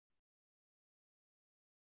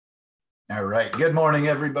All right. Good morning,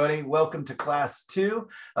 everybody. Welcome to class 2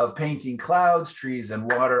 of Painting Clouds, Trees, and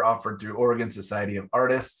Water offered through Oregon Society of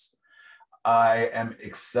Artists. I am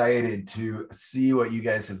excited to see what you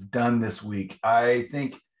guys have done this week. I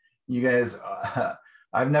think you guys,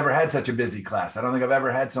 I've never had such a busy class. I don't think I've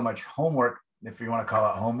ever had so much homework, if you want to call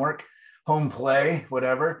it homework, home play,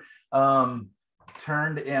 whatever,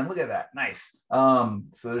 turned in. Look at that. Nice. So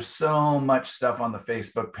there's so much stuff on the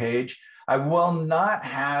Facebook page. I will not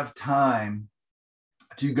have time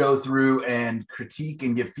to go through and critique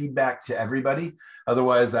and give feedback to everybody.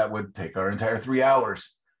 Otherwise, that would take our entire 3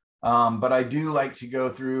 hours. But I do like to go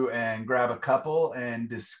through and grab a couple and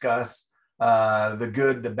discuss the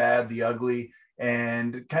good, the bad, the ugly,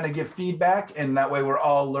 and kind of give feedback. And that way we're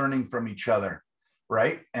all learning from each other,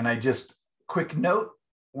 right? And quick note,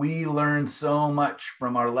 we learn so much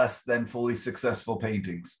from our less than fully successful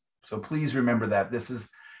paintings. So please remember that. This is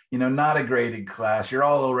not a graded class. You're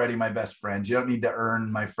all already my best friends. You don't need to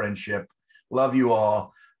earn my friendship. Love you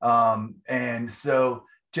all. And so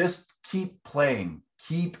just keep playing,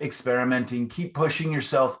 keep experimenting, keep pushing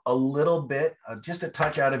yourself a little bit, just a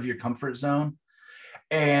touch out of your comfort zone,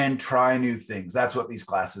 and try new things. That's what these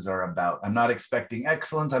classes are about. I'm not expecting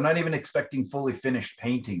excellence. I'm not even expecting fully finished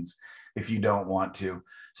paintings if you don't want to.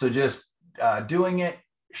 So just doing it,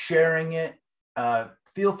 sharing it,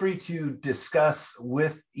 feel free to discuss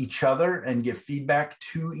with each other and give feedback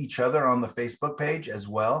to each other on the Facebook page as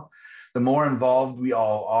well. The more involved we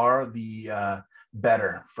all are, the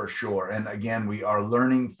better for sure. And again, we are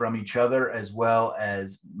learning from each other as well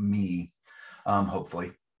as me,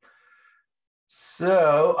 hopefully.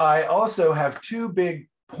 So I also have 2 big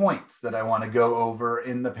points that I want to go over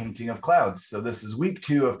in the painting of clouds. So this is week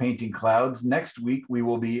 2 of painting clouds. Next week, we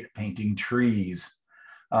will be painting trees.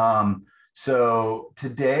 So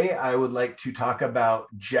today I would like to talk about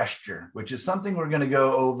gesture, which is something we're going to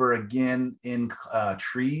go over again in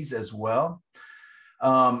trees as well.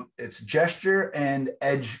 It's gesture and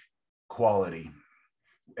edge quality.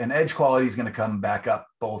 And edge quality is going to come back up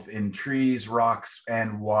both in trees, rocks,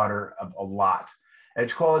 and water a lot.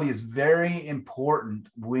 Edge quality is very important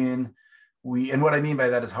when and what I mean by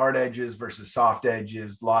that is hard edges versus soft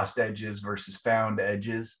edges, lost edges versus found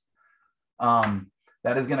edges.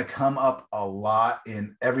 That is going to come up a lot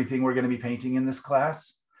in everything we're going to be painting in this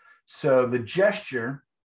class. So the gesture,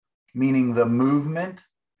 meaning the movement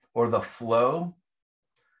or the flow,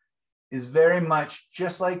 is very much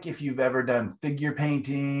just like if you've ever done figure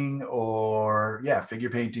painting or figure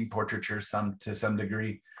painting, portraiture to some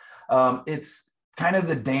degree. It's kind of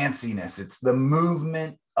the danciness. It's the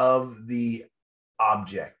movement of the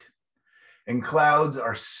object. And clouds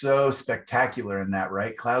are so spectacular in that,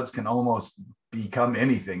 right? Clouds can almost become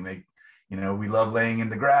anything. We love laying in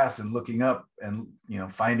the grass and looking up and,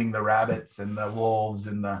 finding the rabbits and the wolves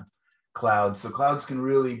in the clouds. So clouds can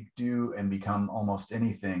really do and become almost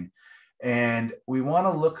anything. And we want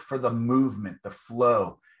to look for the movement, the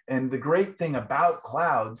flow. And the great thing about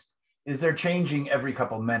clouds is they're changing every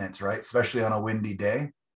couple minutes, right? Especially on a windy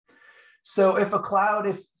day. So if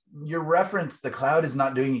your reference, the cloud is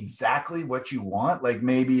not doing exactly what you want, like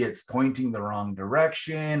maybe it's pointing the wrong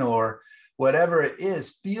direction or whatever it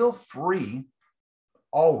is, feel free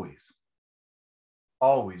always,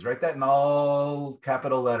 write that in all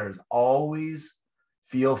capital letters, always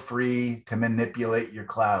feel free to manipulate your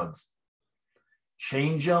clouds.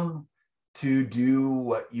 Change them to do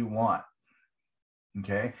what you want,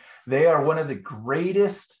 okay? They are one of the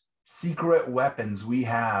greatest secret weapons we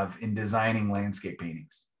have in designing landscape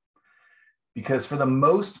paintings. Because for the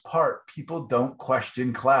most part, people don't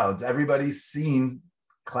question clouds. Everybody's seen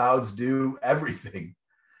clouds do everything.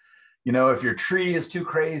 If your tree is too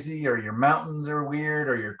crazy or your mountains are weird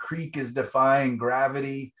or your creek is defying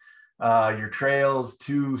gravity, your trail's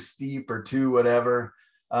too steep or too whatever,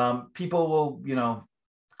 people will,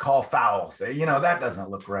 call foul, say, that doesn't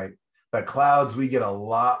look right. But clouds, we get a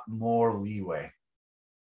lot more leeway.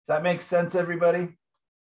 Does that make sense, everybody?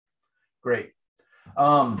 Great.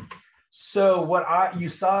 So you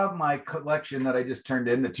saw my collection that I just turned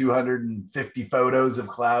in, the 250 photos of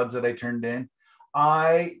clouds that I turned in.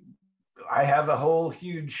 I have a whole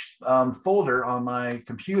huge folder on my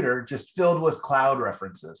computer just filled with cloud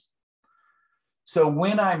references. So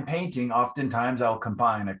when I'm painting, oftentimes I'll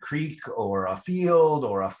combine a creek or a field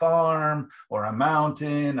or a farm or a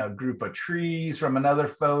mountain, a group of trees from another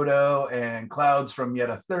photo and clouds from yet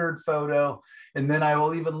a third photo. And then I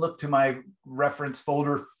will even look to my reference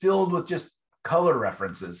folder filled with just color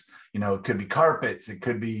references. It could be carpets, it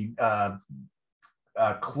could be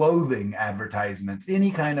clothing advertisements, any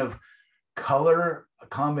kind of color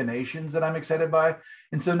combinations that I'm excited by.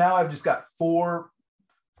 And so now I've just got four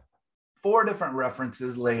 4 different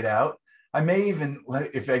references laid out. I may even,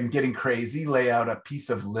 if I'm getting crazy, lay out a piece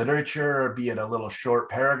of literature, be it a little short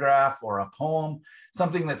paragraph or a poem,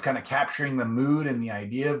 something that's kind of capturing the mood and the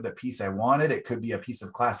idea of the piece I wanted. It could be a piece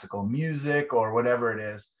of classical music or whatever it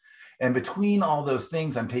is. And between all those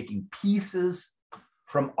things, I'm taking pieces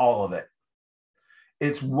from all of it.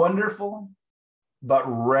 It's wonderful, but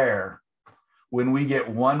rare when we get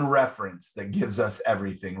one reference that gives us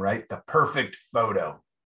everything, right? The perfect photo,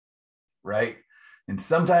 right? And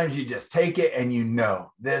sometimes you just take it and you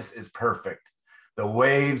know, this is perfect. The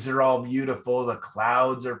waves are all beautiful. The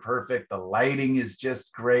clouds are perfect. The lighting is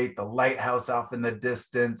just great. The lighthouse off in the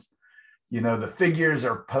distance. You know, the figures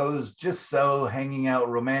are posed just so, hanging out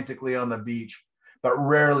romantically on the beach, but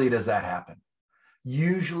rarely does that happen.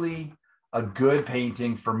 Usually a good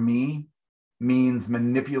painting for me means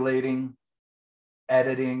manipulating,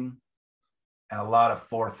 editing, and a lot of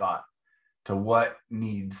forethought to what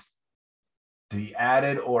needs to be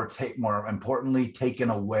added or, more importantly, taken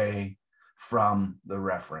away from the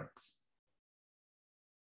reference.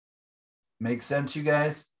 Make sense, you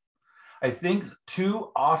guys? I think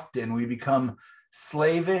too often we become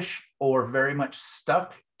slavish or very much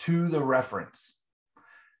stuck to the reference.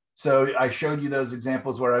 So I showed you those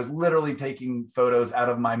examples where I was literally taking photos out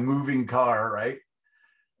of my moving car, right?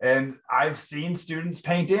 And I've seen students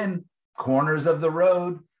paint in corners of the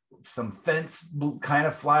road, some fence kind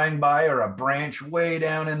of flying by, or a branch way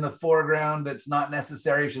down in the foreground that's not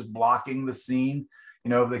necessary, it's just blocking the scene. You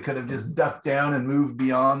know, if they could have just ducked down and moved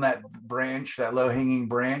beyond that branch, that low-hanging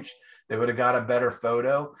branch, they would have got a better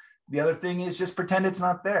photo. The other thing is just pretend it's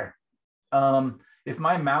not there. If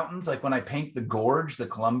my mountains, like when I paint the gorge, the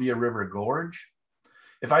Columbia River Gorge,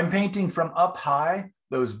 if I'm painting from up high,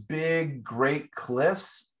 those big, great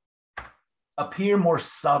cliffs appear more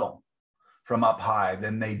subtle from up high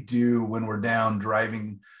than they do when we're down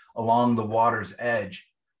driving along the water's edge.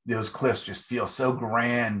 Those cliffs just feel so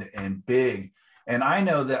grand and big. And I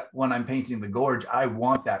know that when I'm painting the gorge, I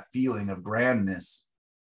want that feeling of grandness.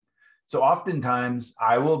 So oftentimes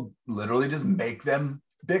I will literally just make them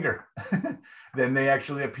bigger than they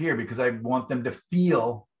actually appear, because I want them to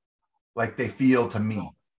feel like they feel to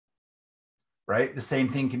me, right? The same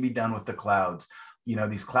thing can be done with the clouds. You know,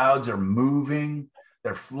 these clouds are moving,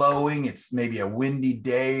 they're flowing. It's maybe a windy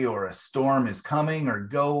day or a storm is coming or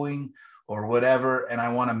going or whatever. And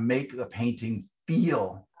I want to make the painting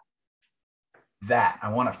feel that.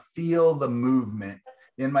 I want to feel the movement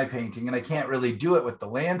in my painting. And I can't really do it with the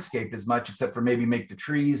landscape as much, except for maybe make the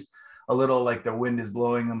trees a little like the wind is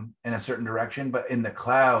blowing them in a certain direction. But in the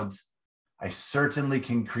clouds, I certainly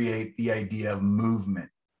can create the idea of movement.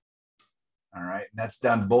 All right. And that's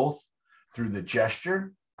done both through the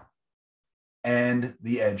gesture and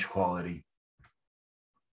the edge quality.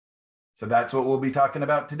 So that's what we'll be talking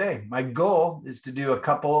about today. My goal is to do a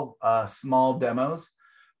couple small demos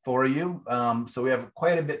for you. So we have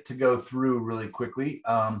quite a bit to go through really quickly.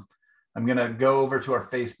 I'm going to go over to our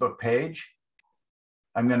Facebook page.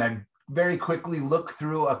 I'm going to very quickly look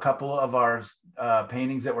through a couple of our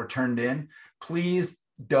paintings that were turned in. Please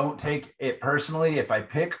don't take it personally if I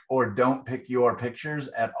pick or don't pick your pictures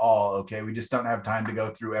at all, okay? We just don't have time to go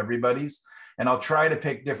through everybody's. And I'll try to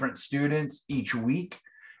pick different students each week.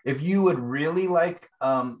 If you would really like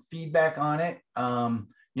feedback on it,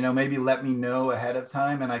 you know, maybe let me know ahead of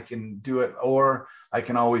time and I can do it, or I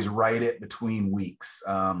can always write it between weeks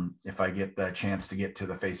if I get the chance to get to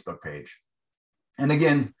the Facebook page. And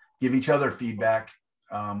again, give each other feedback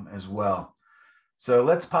as well. So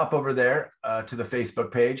let's pop over there to the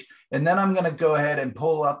Facebook page. And then I'm going to go ahead and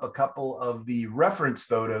pull up a couple of the reference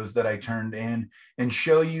photos that I turned in and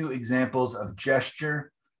show you examples of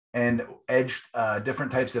gesture and edge,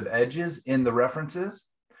 different types of edges in the references.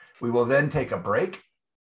 We will then take a break.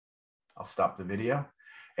 I'll stop the video.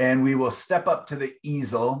 And we will step up to the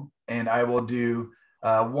easel and I will do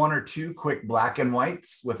 1 or 2 quick black and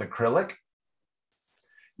whites with acrylic.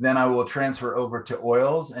 Then I will transfer over to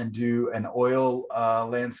oils and do an oil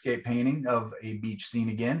landscape painting of a beach scene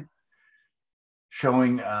again,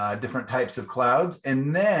 showing different types of clouds.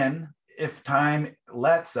 And then if time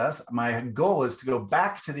lets us, my goal is to go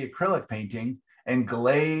back to the acrylic painting and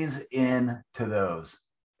glaze into those.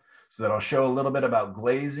 So that I'll show a little bit about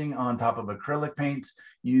glazing on top of acrylic paints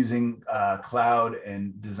using cloud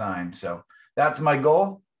and design. So that's my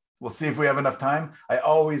goal. We'll see if we have enough time. I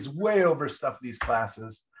always way overstuff these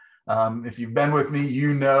classes. If you've been with me,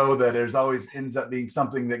 you know that there's always ends up being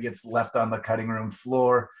something that gets left on the cutting room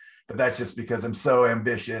floor, but that's just because I'm so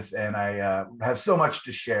ambitious and I have so much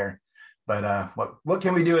to share. But what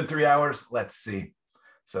can we do in 3 hours? Let's see.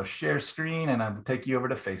 So share screen and I'll take you over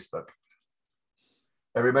to Facebook.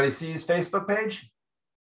 Everybody see his Facebook page?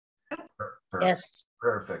 Perfect. Yes.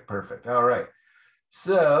 Perfect. Perfect. All right.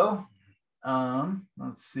 So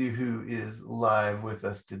let's see who is live with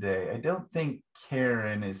us today. I don't think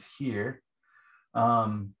Karen is here.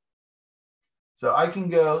 So I can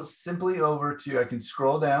go simply over to, I can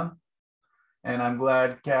scroll down, and I'm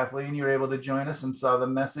glad, Kathleen, you were able to join us and saw the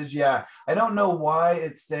message. Yeah, I don't know why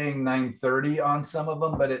it's saying 9:30 on some of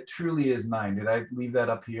them, but it truly is 9. Did I leave that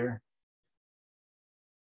up here?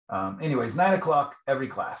 Anyways, 9 o'clock every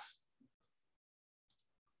class.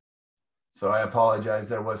 So I apologize,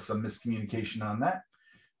 there was some miscommunication on that.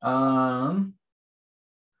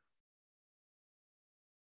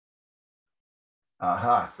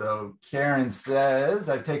 So Karen says,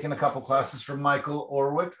 I've taken a couple classes from Michael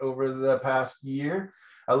Orwick over the past year.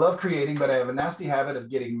 I love creating, but I have a nasty habit of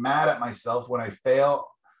getting mad at myself when I fail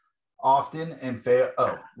often and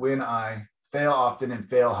when I fail often and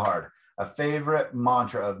fail hard. A favorite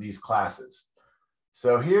mantra of these classes.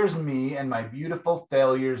 So here's me and my beautiful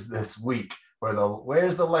failures this week.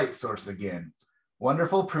 Where's the light source again?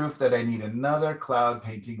 Wonderful proof that I need another cloud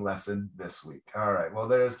painting lesson this week. All right, well,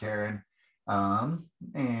 there's Karen.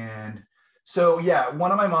 And so, yeah,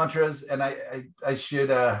 one of my mantras, and I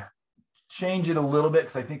should change it a little bit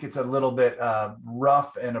because I think it's a little bit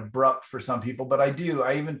rough and abrupt for some people, but I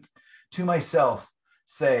even to myself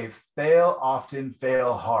say, fail often,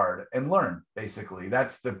 fail hard, and learn. Basically,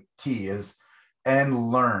 that's the key, is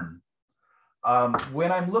and learn.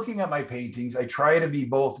 When I'm looking at my paintings, I try to be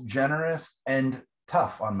both generous and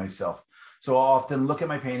tough on myself. So I'll often look at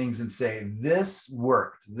my paintings and say, this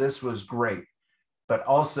worked, this was great, but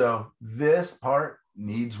also this part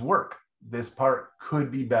needs work. This part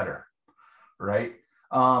could be better, right?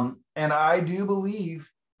 And I do believe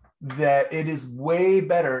that it is way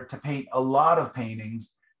better to paint a lot of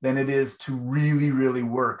paintings than it is to really, really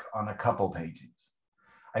work on a couple paintings.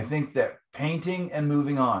 I think that painting and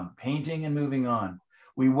moving on,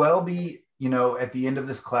 we will be, at the end of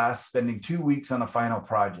this class, spending 2 weeks on a final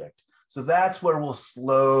project. So that's where we'll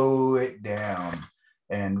slow it down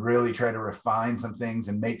and really try to refine some things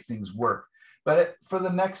and make things work. But for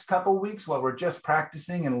the next couple of weeks, while we're just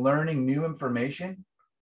practicing and learning new information,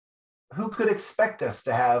 who could expect us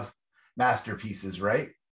to have masterpieces, right?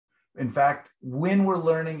 In fact, when we're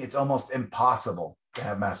learning, it's almost impossible to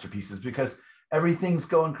have masterpieces because everything's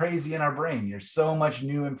going crazy in our brain. There's so much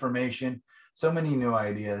new information, so many new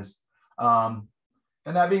ideas.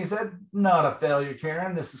 And that being said, not a failure,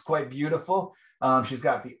 Karen. This is quite beautiful. She's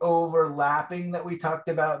got the overlapping that we talked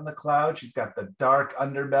about in the cloud. She's got the dark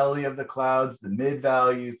underbelly of the clouds, the mid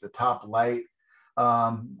values, the top light.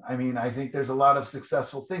 I think there's a lot of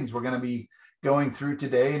successful things we're going to be going through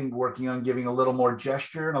today and working on giving a little more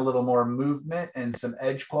gesture and a little more movement and some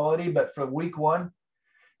edge quality. But for week 1,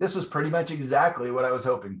 this was pretty much exactly what I was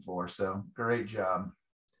hoping for. So great job.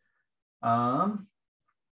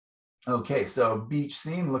 Okay, so beach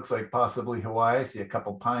scene looks like possibly Hawaii. I see a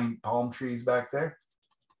couple palm trees back there.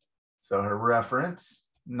 So her reference,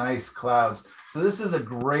 nice clouds. So this is a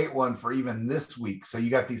great one for even this week. So you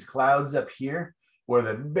got these clouds up here where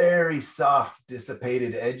the very soft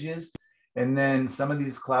dissipated edges. And then some of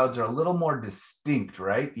these clouds are a little more distinct,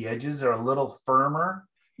 right? The edges are a little firmer,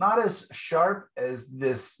 not as sharp as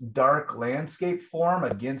this dark landscape form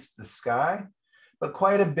against the sky, but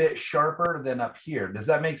quite a bit sharper than up here. Does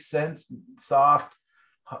that make sense? Soft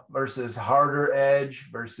versus harder edge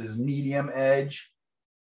versus medium edge.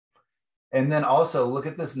 And then also look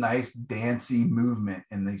at this nice dancey movement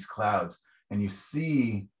in these clouds. And you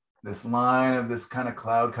see this line of this kind of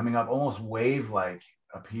cloud coming up, almost wave-like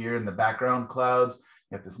up here in the background clouds.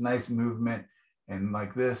 You got this nice movement. And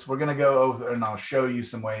like this, we're gonna go over and I'll show you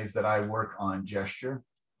some ways that I work on gesture.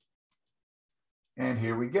 And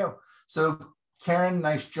here we go. So Karen,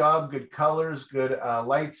 nice job, good colors, good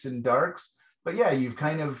lights and darks. But yeah, you've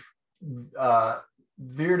kind of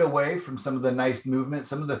veered away from some of the nice movement,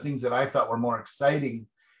 some of the things that I thought were more exciting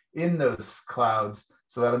in those clouds.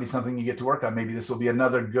 So that'll be something you get to work on. Maybe this will be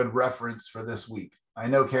another good reference for this week. I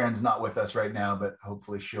know Karen's not with us right now, but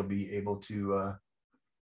hopefully she'll be able to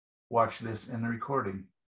watch this in the recording.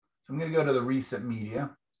 So I'm going to go to the recent media.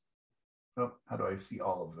 Oh, how do I see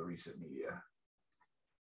all of the recent media?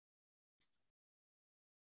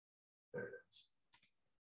 There it is.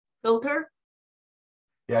 Filter?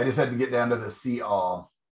 Yeah, I just had to get down to the see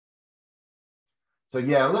all. So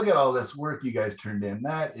yeah, look at all this work you guys turned in.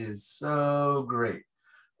 That is so great.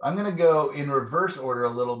 I'm going to go in reverse order a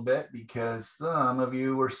little bit because some of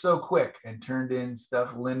you were so quick and turned in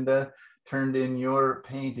stuff. Linda turned in your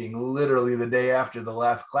painting literally the day after the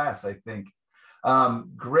last class, I think.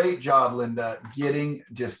 Great job, Linda, getting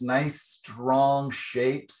just nice, strong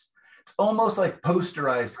shapes. It's almost like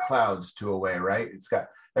posterized clouds to a way, right? It's got,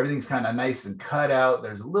 everything's kind of nice and cut out.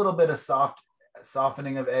 There's a little bit of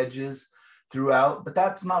softening of edges throughout, but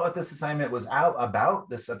that's not what this assignment was about.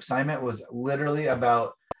 This assignment was literally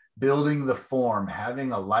about building the form,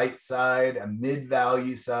 having a light side, a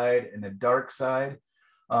mid-value side, and a dark side,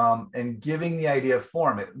 and giving the idea of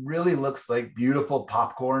form. It really looks like beautiful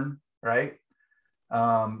popcorn, right?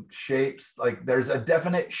 Shapes, like there's a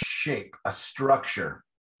definite shape, a structure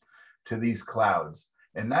to these clouds.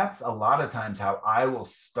 And that's a lot of times how I will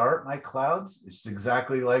start my clouds. It's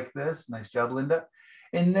exactly like this. Nice job, Linda.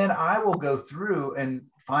 And then I will go through and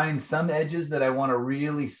find some edges that I want to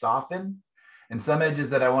really soften and some edges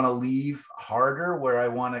that I want to leave harder, where I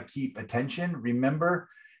want to keep attention. Remember,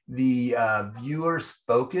 the viewer's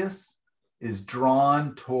focus is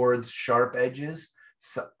drawn towards sharp edges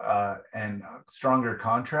and stronger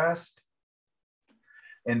contrast.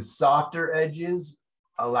 And softer edges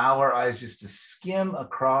allow our eyes just to skim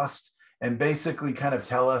across and basically kind of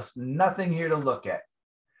tell us nothing here to look at,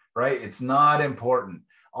 right? It's not important.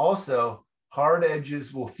 Also, hard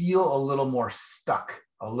edges will feel a little more stuck,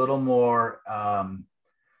 a little more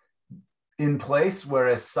in place,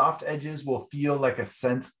 whereas soft edges will feel like a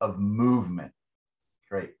sense of movement.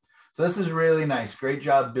 Great. So this is really nice. Great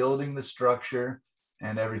job building the structure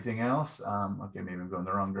and everything else. Okay, maybe I'm going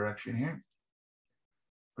the wrong direction here.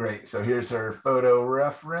 Great. So here's her photo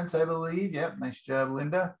reference, I believe. Yep. Nice job,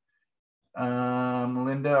 Linda.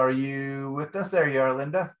 Linda, are you with us? There you are,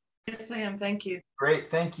 Linda. Yes, I am. Thank you. Great.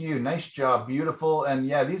 Thank you. Nice job. Beautiful. And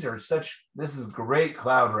yeah, these are this is great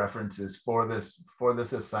cloud references for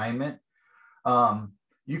this assignment.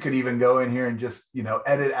 You could even go in here and just,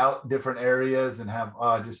 edit out different areas and have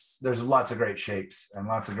there's lots of great shapes and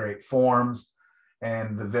lots of great forms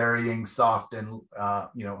and the varying soft and,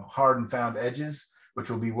 hard and found edges, which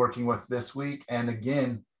we'll be working with this week. And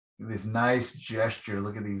again, this nice gesture.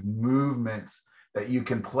 Look at these movements that you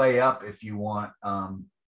can play up if you want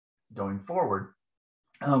going forward.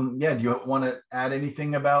 Yeah, do you want to add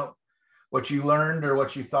anything about what you learned or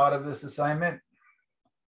what you thought of this assignment?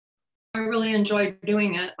 I really enjoyed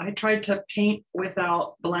doing it. I tried to paint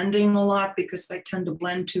without blending a lot because I tend to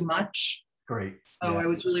blend too much. Great. So I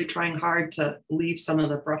was really trying hard to leave some of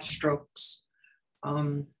the brush strokes.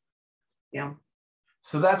 Yeah.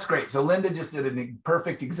 So that's great. So Linda just did a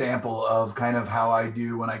perfect example of kind of how I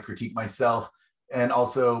do when I critique myself. And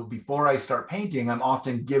also before I start painting, I'm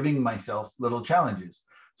often giving myself little challenges.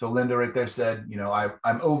 So Linda right there said,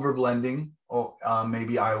 I'm over blending. Or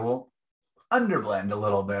maybe I will underblend a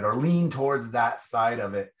little bit or lean towards that side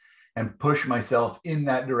of it and push myself in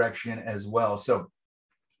that direction as well. So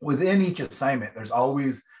within each assignment, there's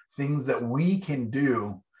always things that we can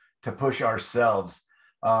do to push ourselves.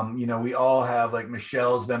 We all have, like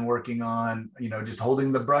Michelle's been working on, just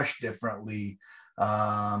holding the brush differently.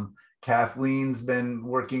 Kathleen's been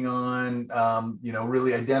working on,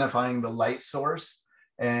 really identifying the light source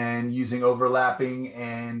and using overlapping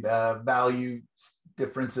and value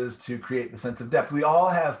differences to create the sense of depth. We all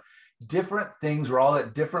have different things. We're all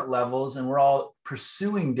at different levels and we're all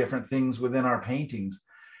pursuing different things within our paintings.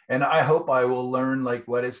 And I hope I will learn, like,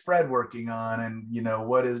 what is Fred working on and,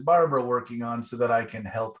 what is Barbara working on, so that I can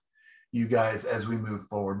help you guys as we move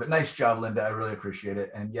forward. But nice job, Linda. I really appreciate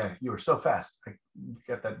it. And yeah, you were so fast. I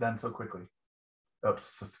got that done so quickly.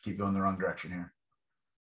 Oops, let's keep going the wrong direction here.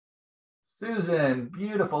 Susan,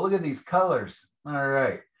 beautiful. Look at these colors. All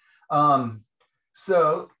right.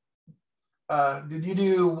 So did you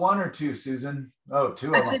do one or two, Susan? Oh, two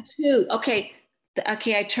of them. I did two. Okay.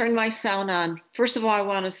 Okay, I turned my sound on. First of all, I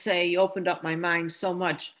want to say you opened up my mind so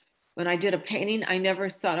much. When I did a painting, I never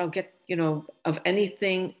thought I'll get, of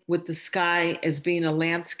anything with the sky as being a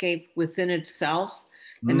landscape within itself.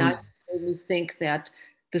 And now you made me think that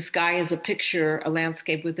the sky is a picture, a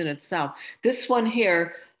landscape within itself. This one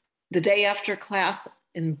here, the day after class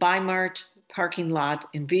in Bimart parking lot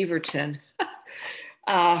in Beaverton.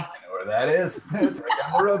 I know where that is. It's right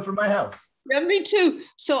down the road from my house. Yeah, me too.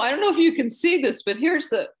 So I don't know if you can see this, but here's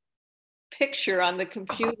the picture on the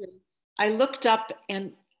computer. I looked up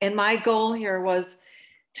and my goal here was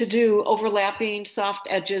to do overlapping soft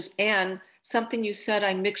edges, and something you said,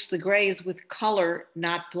 I mixed the grays with color,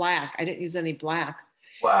 not black. I didn't use any black.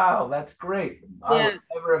 Wow, that's great. Yeah. I would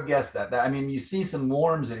never have guessed that. I mean, you see some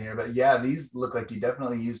warms in here, but yeah, these look like you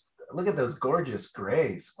definitely used, look at those gorgeous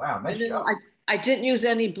grays. Wow, nice job. I didn't use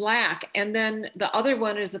any black. And then the other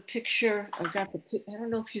one is a picture. I don't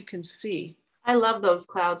know if you can see. I love those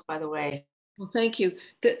clouds, by the way. Well, thank you.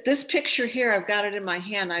 This picture here, I've got it in my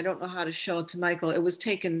hand. I don't know how to show it to Michael. It was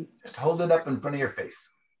taken Just hold it up in front of your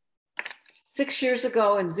face. 6 years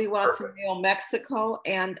ago in Perfect. Zihuatanejo, Mexico.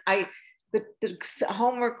 And the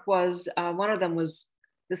homework was, one of them was,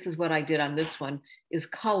 this is what I did on this one, is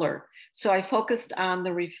color. So I focused on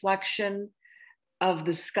the reflection of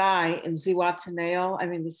the sky in Zihuatanejo. I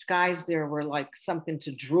mean, the skies there were like something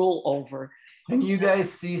to drool over. Can you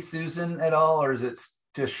guys see Susan at all, or is it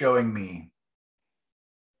just showing me?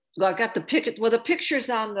 Well, I got the picture. Well, the picture's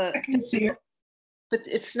on the, I can see it. but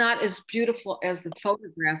it's not as beautiful as the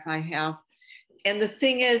photograph I have. And the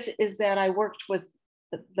thing is that I worked with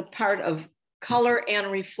the part of color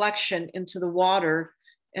and reflection into the water.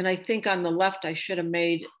 And I think on the left, I should have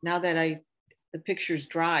made, now that the picture's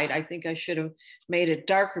dried, I think I should have made it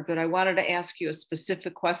darker, but I wanted to ask you a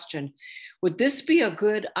specific question. Would this be a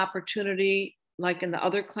good opportunity, like in the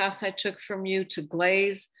other class I took from you, to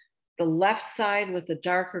glaze the left side with a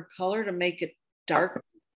darker color to make it darker?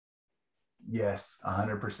 Yes,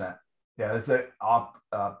 100%. Yeah, that's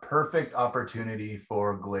a perfect opportunity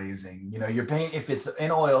for glazing. You know, your paint, if it's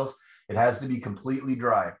in oils, it has to be completely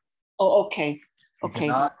dry. Oh, okay. You Okay.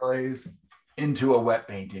 cannot glaze into a wet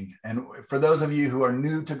painting. And for those of you who are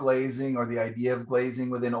new to glazing or the idea of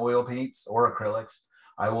glazing within oil paints or acrylics,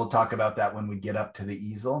 I will talk about that when we get up to the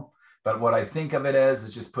easel. But what I think of it as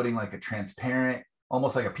is just putting like a transparent,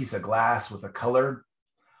 almost like a piece of glass with a color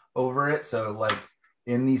over it. So like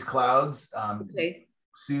in these clouds, Okay.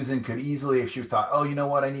 Susan could easily, if she thought, oh, you know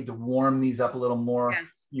what, I need to warm these up a little more. Yes.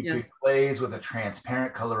 You Yes. could glaze with a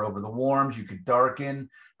transparent color over the warms. You could darken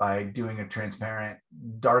by doing a transparent,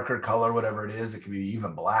 darker color, whatever it is. It could be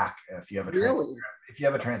even black if you have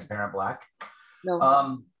a transparent black.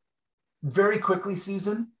 No. Very quickly,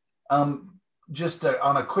 Susan, just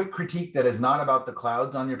on a quick critique that is not about the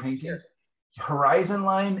clouds on your painting. Sure. Horizon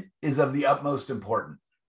line is of the utmost importance.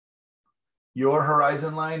 Your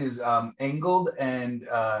horizon line is angled, and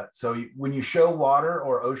so when you show water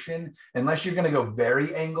or ocean, unless you're going to go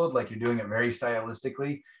very angled, like you're doing it very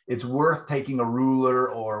stylistically, it's worth taking a ruler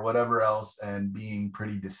or whatever else and being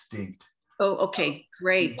pretty distinct. Oh, okay,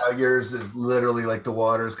 great. Now yours is literally like the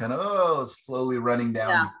water is kind of slowly running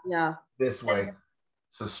down this way.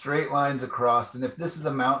 So straight lines across, and if this is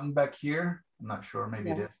a mountain back here, I'm not sure, maybe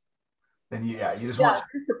it is. Then you just want.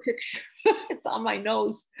 Here's the picture. It's on my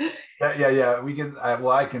nose. Yeah. We can.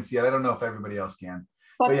 Well, I can see it. I don't know if everybody else can.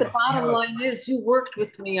 But the bottom line is, you worked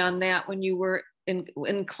with me on that when you were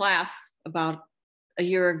in class about a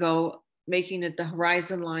year ago, making it the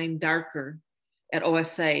horizon line darker at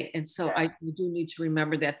OSA, and so I do need to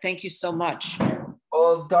remember that. Thank you so much.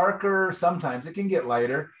 Well, darker sometimes it can get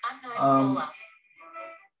lighter.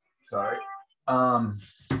 Sorry.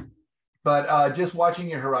 But just watching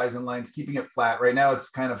your horizon lines, keeping it flat. Right now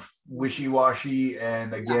it's kind of wishy-washy.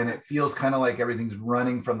 And again, it feels kind of like everything's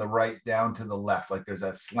running from the right down to the left, like there's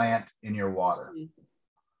a slant in your water.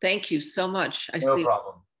 Thank you so much. No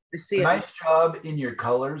problem. I see it. Nice job in your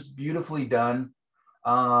colors, beautifully done.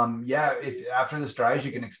 If after this dries,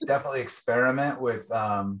 you can definitely experiment with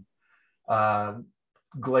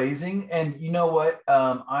glazing. And you know what,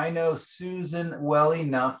 I know Susan well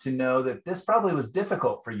enough to know that this probably was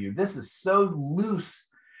difficult for you. This is so loose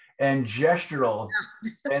and gestural,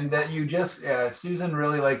 and that you just Susan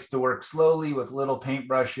really likes to work slowly with little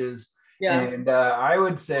paintbrushes. And I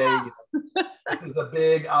would say this is a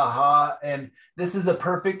big aha, and this is a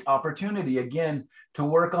perfect opportunity again to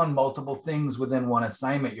work on multiple things within one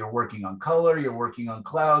assignment. You're working on color, you're working on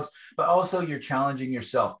clouds, but also you're challenging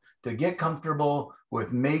yourself to get comfortable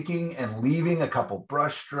with making and leaving a couple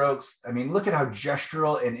brush strokes. I mean, look at how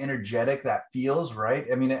gestural and energetic that feels, right?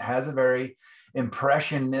 I mean, it has a very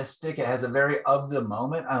impressionistic, it has a very of the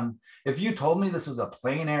moment. If you told me this was a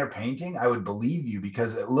plein air painting, I would believe you,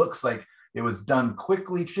 because it looks like it was done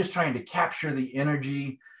quickly, just trying to capture the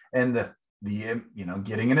energy and the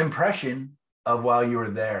getting an impression of while you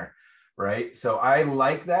were there, right? So I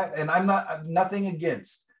like that, and I'm nothing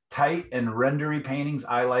against tight and rendery paintings.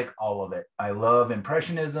 I like all of it. I love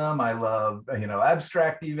impressionism. I love,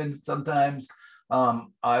 abstract even sometimes.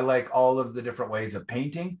 I like all of the different ways of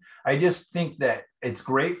painting. I just think that it's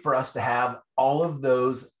great for us to have all of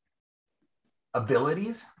those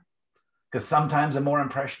abilities, because sometimes a more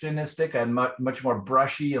impressionistic and much more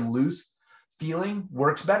brushy and loose feeling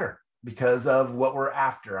works better because of what we're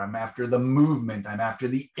after. I'm after the movement. I'm after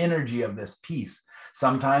the energy of this piece.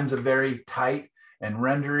 Sometimes a very tight and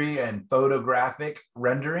rendery and photographic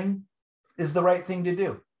rendering is the right thing to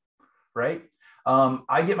do, right?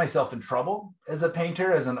 I get myself in trouble as a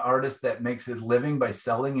painter, as an artist that makes his living by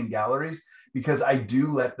selling in galleries, because I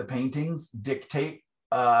do let the paintings dictate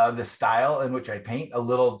the style in which I paint a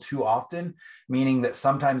little too often, meaning that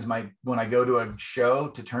sometimes when I go to a show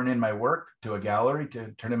to turn in my work, to a gallery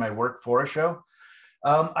to turn in my work for a show,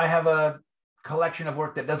 I have a collection of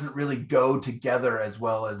work that doesn't really go together as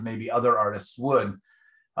well as maybe other artists would.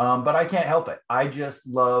 But I can't help it. I just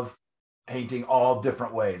love painting all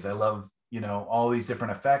different ways. I love, all these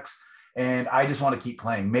different effects. And I just want to keep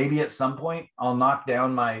playing. Maybe at some point I'll knock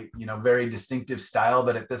down my, very distinctive style.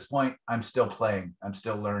 But at this point, I'm still playing. I'm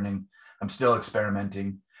still learning. I'm still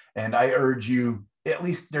experimenting. And I urge you, at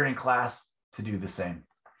least during class, to do the same.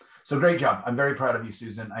 So great job. I'm very proud of you,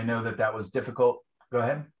 Susan. I know that was difficult. Go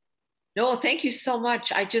ahead. No, thank you so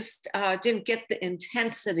much. I just didn't get the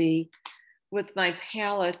intensity with my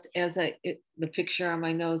palette as the picture on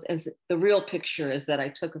my nose, as the real picture is that I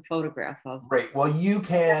took a photograph of. Great. Well, you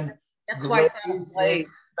can. That's why. In fact,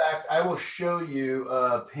 I will show you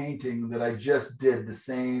a painting that I just did the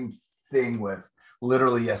same thing with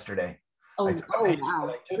literally yesterday. Wow. I took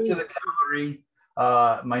to the gallery,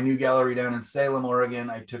 my new gallery down in Salem, Oregon.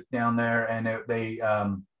 I took down there, and they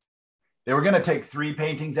were going to take 3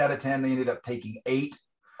 paintings out of 10. They ended up taking 8.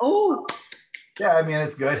 Oh. Yeah, I mean,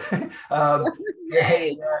 it's good. But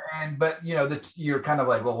you're kind of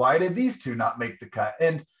like, well, why did these 2 not make the cut?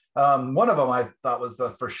 And one of them I thought was the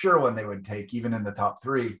for sure one they would take, even in the top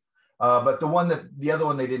 3. But the other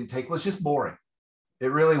one they didn't take was just boring. It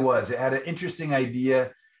really was. It had an interesting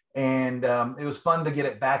idea, and it was fun to get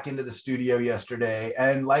it back into the studio yesterday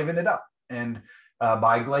and liven it up and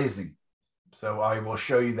by glazing. So I will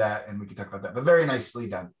show you that, and we can talk about that. But very nicely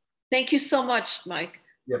done. Thank you so much, Mike.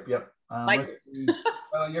 Yep. Mike.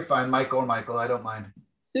 Well, you're fine, Mike or Michael. I don't mind.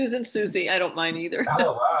 Susan, Susie. I don't mind either.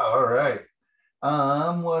 Oh wow! All right.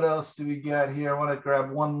 What else do we got here? I want to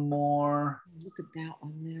grab one more. Look at that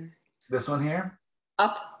one there. This one here?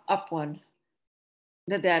 Up one.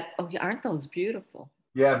 Aren't those beautiful?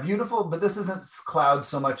 Yeah, beautiful, but this isn't clouds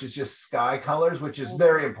so much as just sky colors, which is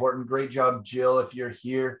very important. Great job, Jill, if you're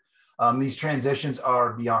here. These transitions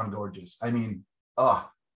are beyond gorgeous. I mean,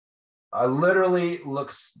 literally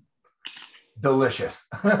looks delicious.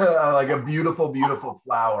 Like a beautiful, beautiful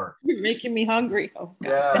flower. You're making me hungry. Oh,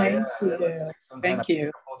 God. Yeah, Thank you. Like some kind of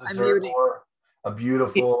beautiful I'm dessert muting. or a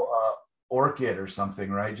beautiful orchid or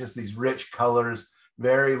something, right? Just these rich colors.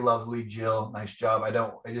 Very lovely, Jill. Nice job. I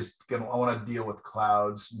want to deal with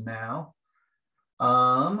clouds now.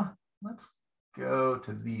 Let's go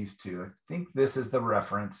to these 2. I think this is the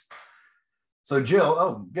reference. So Jill,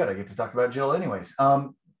 oh, good. I get to talk about Jill anyways.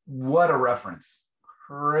 What a reference.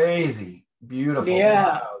 Crazy, beautiful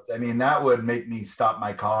clouds. I mean, that would make me stop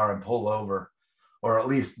my car and pull over, or at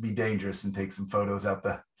least be dangerous and take some photos out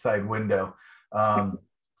the side window.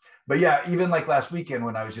 But yeah, even like last weekend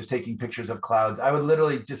when I was just taking pictures of clouds, I would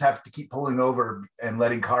literally just have to keep pulling over and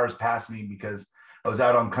letting cars pass me because I was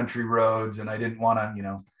out on country roads and I didn't want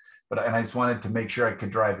to, and I just wanted to make sure I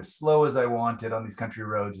could drive as slow as I wanted on these country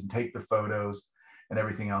roads and take the photos and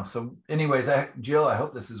everything else. So anyways, Jill, I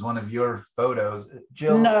hope this is one of your photos.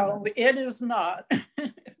 Jill? No, it is not.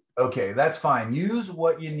 Okay, that's fine. Use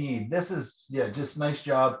what you need. This is, just nice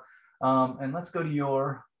job. And let's go to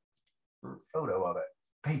your photo of it.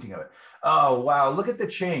 Painting of it. Oh wow, look at the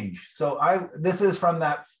change. So this is from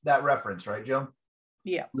that reference, right, Jill?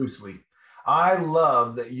 Yeah. Loosely. I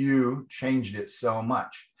love that you changed it so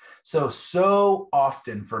much. So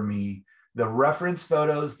often for me, the reference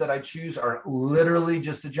photos that I choose are literally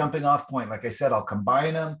just a jumping off point. Like I said, I'll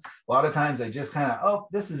combine them. A lot of times I just kind of,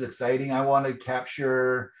 this is exciting. I want to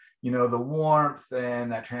capture, the warmth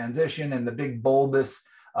and that transition, and the big bulbous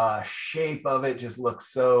shape of it just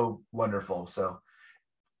looks so wonderful. So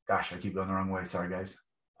gosh, I keep going the wrong way. Sorry, guys.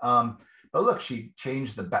 But look, she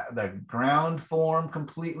changed the ground form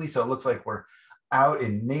completely. So it looks like we're out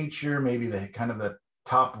in nature, maybe the kind of the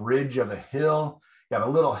top ridge of a hill. Got a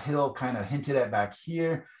little hill kind of hinted at back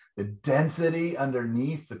here. The density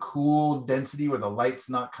underneath, the cool density where the light's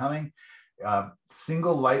not coming.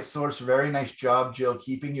 Single light source. Very nice job, Jill,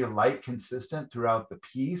 keeping your light consistent throughout the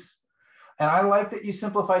piece. And I like that you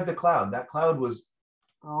simplified the cloud. That cloud was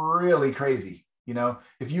really crazy.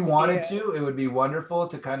 If you wanted to, it would be wonderful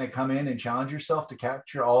to kind of come in and challenge yourself to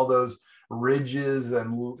capture all those ridges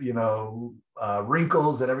and,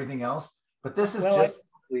 wrinkles and everything else. But this is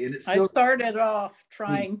I started off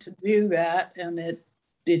trying to do that, and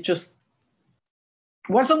it just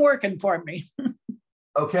wasn't working for me.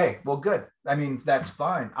 Okay, well, good. I mean, that's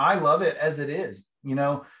fine. I love it as it is.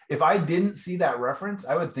 If I didn't see that reference,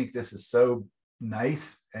 I would think this is so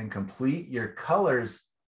nice and complete. Your colors,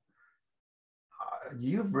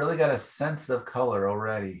 you've really got a sense of color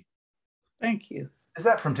already. Thank you. Is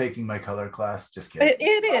that from taking my color class? Just kidding.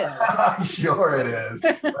 It is. Sure it is.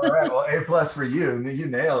 All right, well, A+ for you. You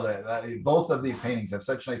nailed it. Both of these paintings have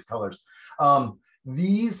such nice colors.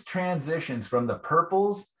 These transitions from the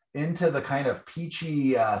purples into the kind of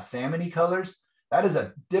peachy salmon-y colors, that is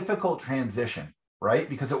a difficult transition, right?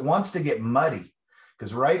 Because it wants to get muddy.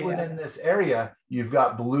 Because within this area, you've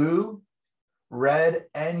got blue, red,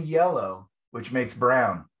 and yellow, which makes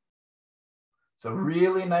brown. So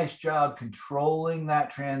really nice job controlling that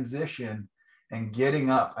transition and getting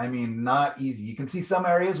up. I mean, not easy. You can see some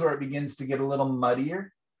areas where it begins to get a little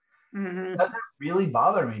muddier. It doesn't really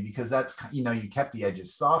bother me because that's, you kept the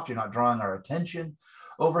edges soft. You're not drawing our attention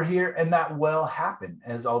over here. And that will happen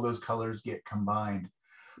as all those colors get combined.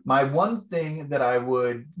 My one thing that I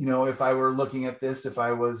would, if I were looking at this, if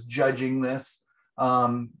I was judging this,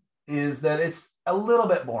 is that it's a little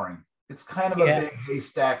bit boring. It's kind of a big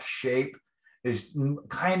haystack shape. It's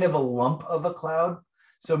kind of a lump of a cloud.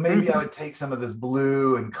 So maybe I would take some of this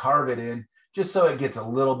blue and carve it in just so it gets a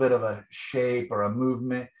little bit of a shape or a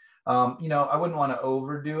movement. I wouldn't want to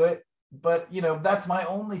overdo it, but that's my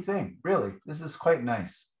only thing, really. This is quite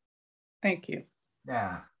nice. Thank you.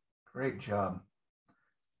 Yeah, great job.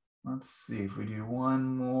 Let's see if we do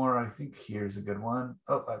one more. I think here's a good one.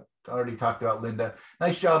 Oh, I already talked about Linda.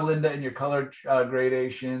 Nice job, Linda, in your color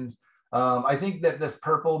gradations. I think that this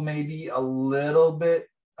purple may be a little bit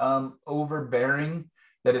overbearing,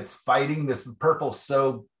 that it's fighting this purple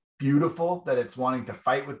so beautiful that it's wanting to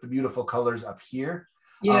fight with the beautiful colors up here.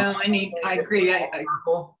 Yeah, I agree.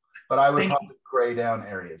 Purple, but I would probably gray down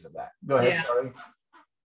areas of that. Go ahead, sorry.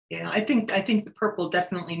 Yeah, I think the purple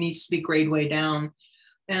definitely needs to be grayed way down.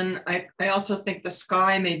 And I also think the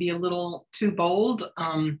sky may be a little too bold.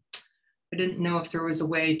 I didn't know if there was a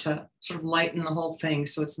way to sort of lighten the whole thing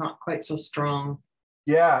so it's not quite so strong.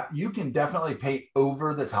 Yeah, you can definitely paint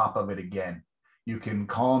over the top of it again. You can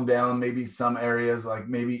calm down maybe some areas, like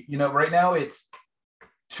maybe, right now it's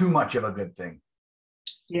too much of a good thing.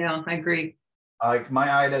 Yeah, I agree. Like my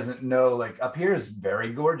eye doesn't know, like up here is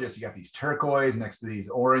very gorgeous. You got these turquoise next to these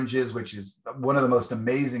oranges, which is one of the most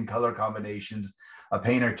amazing color combinations a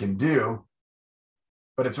painter can do,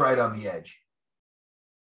 but it's right on the edge.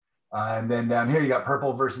 And then down here, you got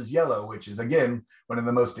purple versus yellow, which is, again, one of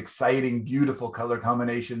the most exciting, beautiful color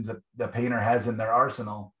combinations that the painter has in their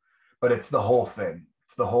arsenal, but it's the whole thing.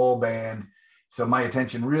 It's the whole band. So my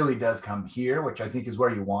attention really does come here, which I think is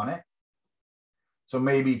where you want it. So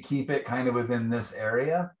maybe keep it kind of within this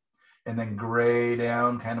area and then gray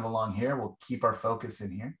down kind of along here. We'll keep our focus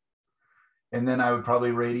in here. And then I would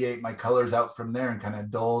probably radiate my colors out from there and kind of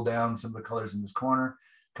dull down some of the colors in this corner,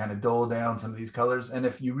 kind of dull down some of these colors. And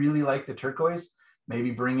if you really like the turquoise,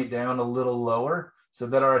 maybe bring it down a little lower so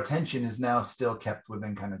that our attention is now still kept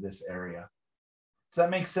within kind of this area. Does that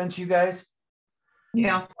make sense, you guys?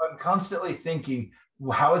 Yeah. I'm constantly thinking,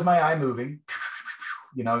 how is my eye moving?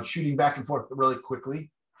 It's shooting back and forth really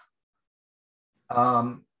quickly.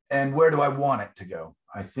 And where do I want it to go?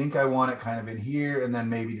 I think I want it kind of in here and then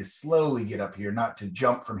maybe to slowly get up here, not to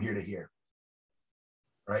jump from here to here,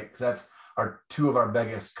 right? Because that's two of our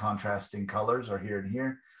biggest contrasting colors are here and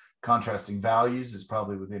here. Contrasting values is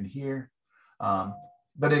probably within here.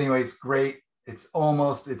 But anyways, great. It's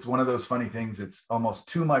one of those funny things. It's almost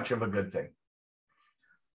too much of a good thing.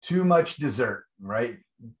 Too much dessert, right?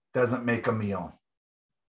 Doesn't make a meal.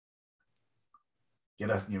 You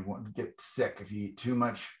get sick if you eat too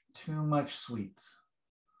much sweets.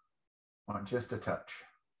 Want just a touch.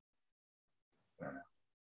 I don't know.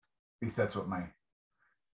 At least that's what my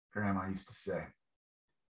grandma used to say.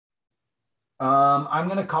 I'm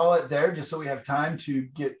going to call it there just so we have time to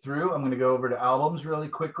get through. I'm going to go over to albums really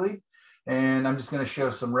quickly, and I'm just going to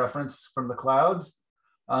show some reference from the clouds.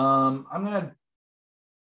 I'm going to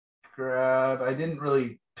grab, I didn't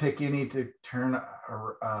really pick any to turn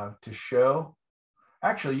to show.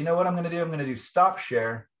 Actually, you know what I'm going to do? I'm going to do stop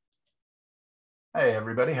share. Hey,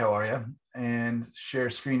 everybody, how are you? And share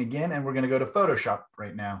screen again, and we're going to go to Photoshop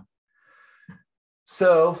right now.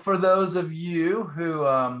 So for those of you who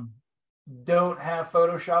don't have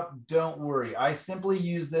Photoshop, don't worry. I simply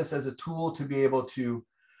use this as a tool to be able to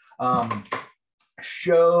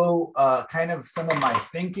show kind of some of my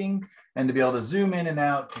thinking and to be able to zoom in and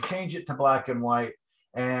out, to change it to black and white,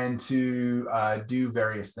 and to do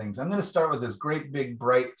various things. I'm going to start with this great big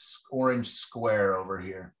bright orange square over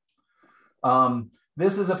here.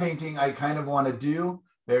 This is a painting I kind of want to do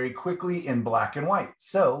very quickly in black and white.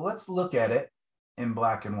 So let's look at it in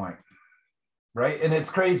black and white, right? And it's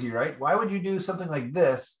crazy, right? Why would you do something like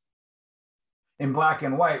this in black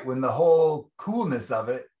and white when the whole coolness of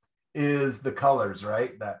it is the colors,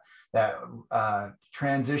 right?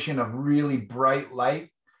 transition of really bright light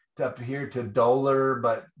to up here to duller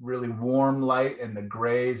but really warm light, and the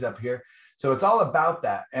grays up here. So it's all about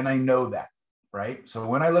that, and I know that, right? So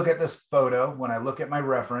when I look at this photo, when I look at my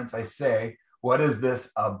reference, I say, what is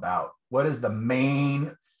this about? What is the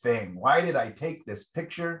main thing? Why did I take this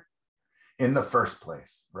picture in the first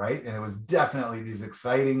place, right? And it was definitely these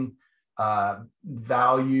exciting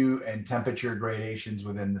value and temperature gradations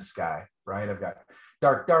within the sky, right? I've got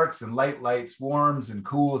dark darks and light lights, warms and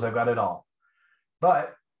cools. I've got it all.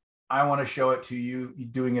 But I want to show it to you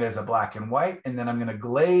doing it as a black and white, and then I'm going to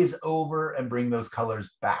glaze over and bring those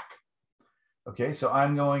colors back. Okay, so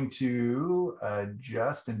I'm going to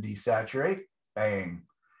adjust and desaturate. Bang.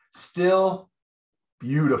 Still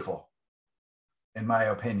beautiful, in my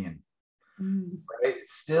opinion. Right?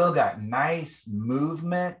 It's still got nice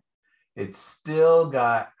movement. It's still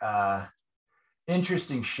got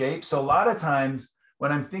interesting shape. So a lot of times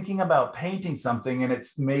when I'm thinking about painting something and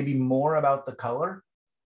it's maybe more about the color,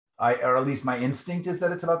 or at least my instinct is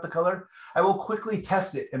that it's about the color, I will quickly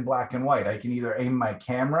test it in black and white. I can either aim my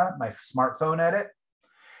camera, my smartphone at it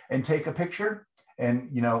and take a picture. And,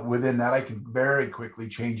 you know, within that, I can very quickly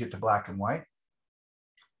change it to black and white,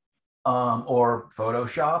 or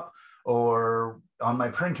Photoshop, or on my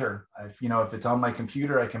printer. If, you know, if it's on my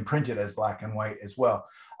computer, I can print it as black and white as well.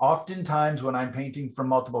 Oftentimes when I'm painting from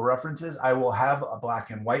multiple references, I will have a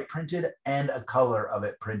black and white printed and a color of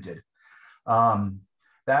it printed.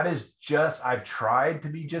 That is just, I've tried to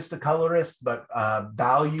be just a colorist, but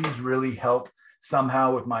values really help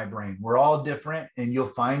somehow with my brain. We're all different, and you'll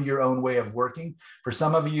find your own way of working. For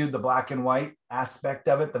some of you, the black and white aspect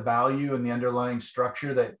of it, the value and the underlying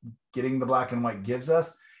structure that getting the black and white gives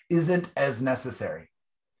us, isn't as necessary.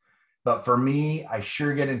 But for me, I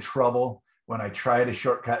sure get in trouble when I try to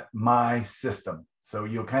shortcut my system. So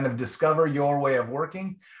you'll kind of discover your way of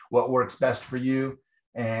working, what works best for you.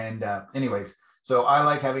 And anyways, so I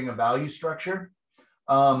like having a value structure.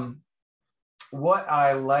 What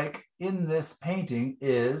I like in this painting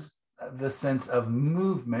is the sense of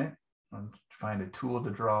movement. I'm trying to find a tool to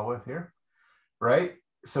draw with here, right?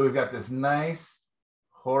 So we've got this nice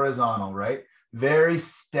horizontal, right? Very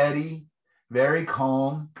steady, very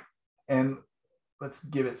calm. And let's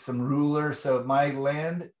give it some ruler. So my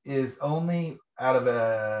land is only out of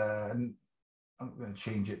I'm going to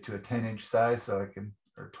change it to a 10-inch size so I can,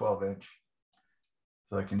 or 12-inch.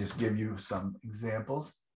 So I can just give you some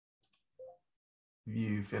examples.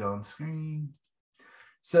 View fit on screen.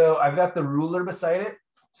 So I've got the ruler beside it.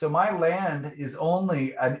 So my land is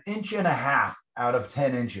only 1.5 inches out of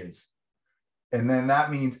 10 inches. And then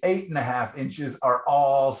that means 8.5 inches are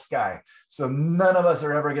all sky. So none of us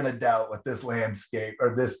are ever going to doubt what this landscape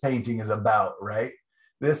or this painting is about, right?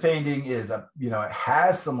 This painting is, you know, it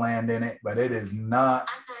has some land in it, but it is not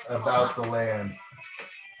about the land.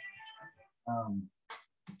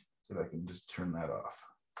 So I can just turn that off.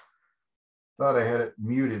 Thought I had it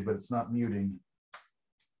muted, but it's not muting.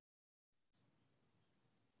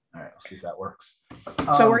 All right, let's see if that works.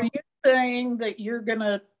 So are you saying that you're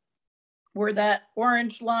gonna, where that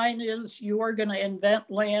orange line is, you are gonna invent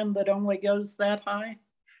land that only goes that high?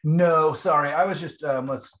 No, sorry. I was just,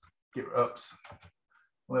 let's get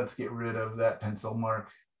rid of that pencil mark.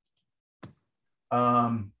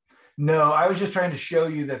 No, I was just trying to show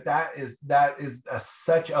you that that is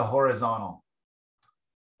such a horizontal.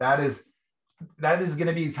 That is going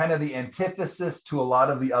to be kind of the antithesis to a lot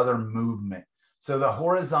of the other movement. So the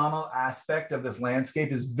horizontal aspect of this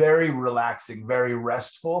landscape is very relaxing, very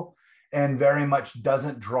restful, and very much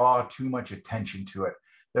doesn't draw too much attention to it.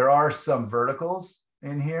 There are some verticals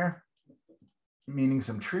in here, meaning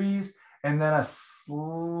some trees, and then a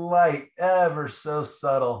slight, ever so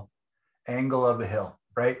subtle angle of the hill,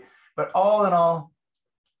 right? But all in all,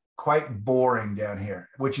 quite boring down here,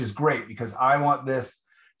 which is great because I want this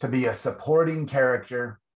to be a supporting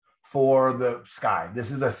character for the sky.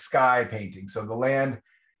 This is a sky painting. So the land,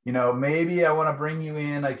 you know, maybe I want to bring you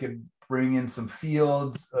in. I could bring in some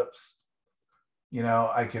fields. Oops. You know,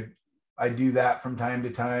 I do that from time to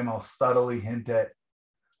time. I'll subtly hint at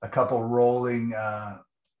a couple rolling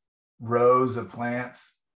rows of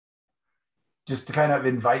plants just to kind of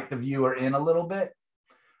invite the viewer in a little bit.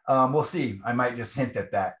 We'll see. I might just hint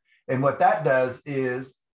at that. And what that does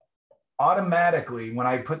is automatically, when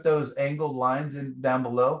I put those angled lines in down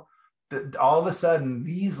below, all of a sudden,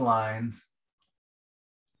 these lines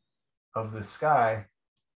of the sky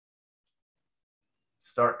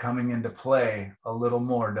start coming into play a little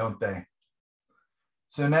more, don't they?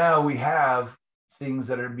 So now we have things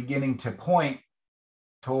that are beginning to point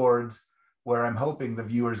towards where I'm hoping the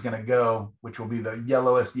viewer is going to go, which will be the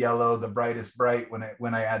yellowest yellow, the brightest bright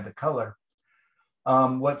when I add the color.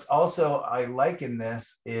 What's also I like in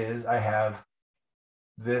this is I have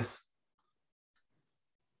this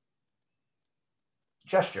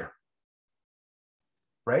gesture,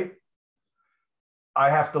 right? I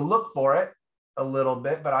have to look for it a little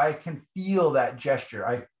bit, but I can feel that gesture.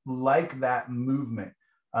 I like that movement.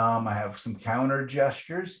 I have some counter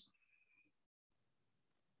gestures,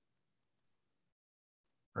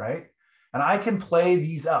 right? And I can play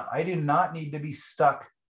these up. I do not need to be stuck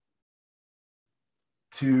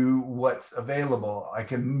to what's available. I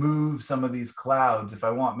can move some of these clouds if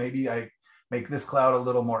I want. Maybe I make this cloud a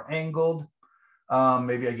little more angled.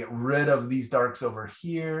 Maybe I get rid of these darks over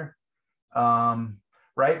here,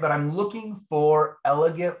 right? But I'm looking for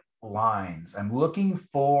elegant lines. I'm looking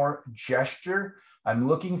for gesture. I'm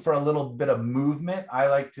looking for a little bit of movement. I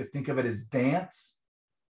like to think of it as dance.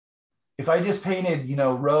 If I just painted,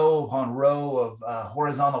 row upon row of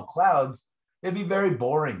horizontal clouds, it'd be very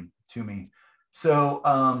boring to me. So,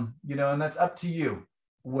 and that's up to you,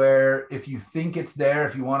 where if you think it's there,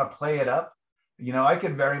 if you want to play it up, I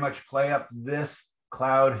could very much play up this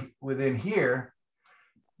cloud within here,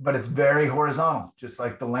 but it's very horizontal, just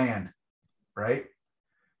like the land, right?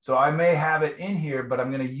 So I may have it in here, but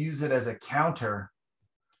I'm going to use it as a counter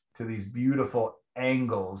to these beautiful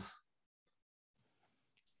angles.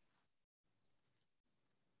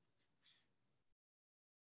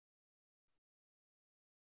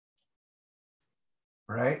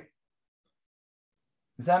 Right?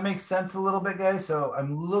 Does that make sense a little bit, guys? So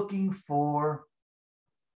I'm looking for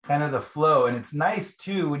kind of the flow, and it's nice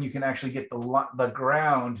too when you can actually get the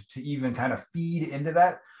ground to even kind of feed into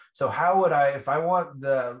that. So how would I, if I want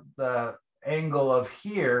the angle of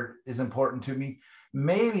here is important to me,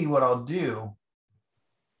 maybe what I'll do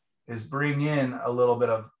is bring in a little bit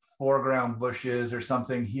of foreground bushes or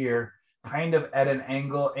something here, kind of at an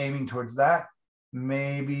angle aiming towards that.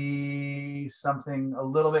 Maybe something a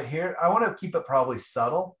little bit here. I want to keep it probably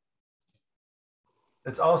subtle.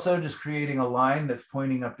 It's also just creating a line that's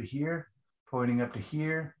pointing up to here, pointing up to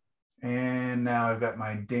here. And now I've got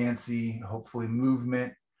my dancey, hopefully,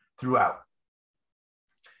 movement throughout.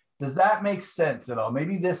 Does that make sense at all?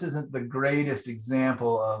 Maybe this isn't the greatest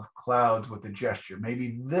example of clouds with the gesture.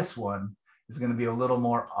 Maybe this one is going to be a little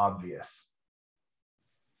more obvious.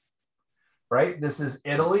 Right? This is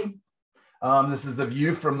Italy. This is the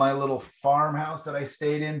view from my little farmhouse that I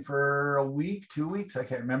stayed in for a week, 2 weeks, I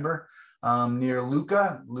can't remember, near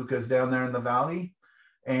Lucca. Lucca's down there in the valley.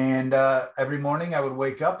 And every morning I would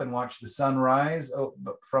wake up and watch the sun rise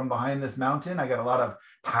from behind this mountain. I got a lot of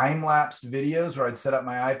time-lapsed videos where I'd set up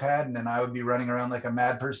my iPad and then I would be running around like a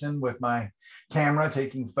mad person with my camera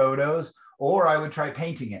taking photos, or I would try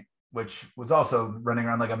painting it, which was also running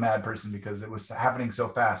around like a mad person because it was happening so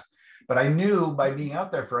fast. But I knew by being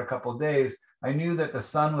out there for a couple of days, I knew that the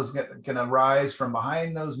sun was going to rise from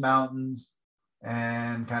behind those mountains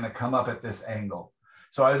and kind of come up at this angle.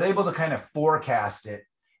 So I was able to kind of forecast it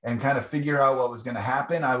and kind of figure out what was going to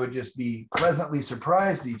happen. I would just be pleasantly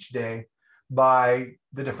surprised each day by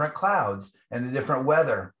the different clouds and the different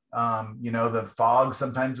weather. The fog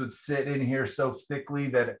sometimes would sit in here so thickly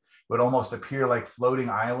that it would almost appear like floating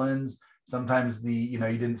islands. Sometimes you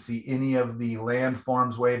didn't see any of the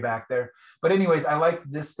landforms way back there. But anyways, I like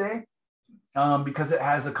this day because it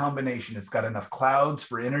has a combination. It's got enough clouds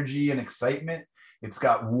for energy and excitement. It's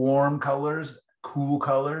got warm colors, cool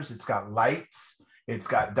colors. It's got lights. It's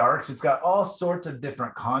got darks. It's got all sorts of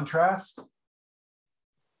different contrast.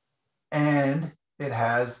 And it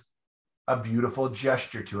has a beautiful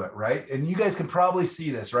gesture to it, right? And you guys can probably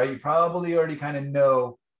see this, right? You probably already kind of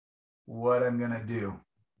know what I'm going to do.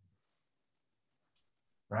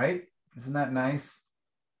 Right? Isn't that nice?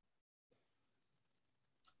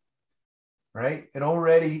 Right? It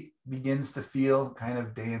already begins to feel kind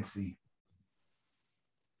of dancey.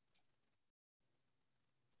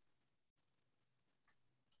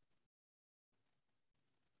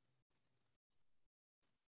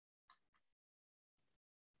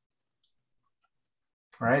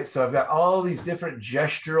 Right? So I've got all these different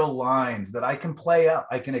gestural lines that I can play up.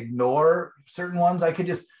 I can ignore certain ones. I could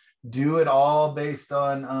just do it all based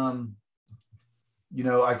on,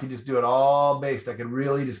 I could just do it all based. I could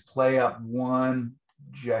really just play up one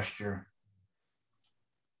gesture.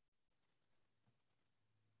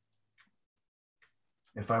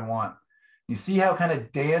 If I want. You see how kind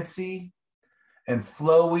of dancey and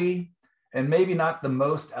flowy and maybe not the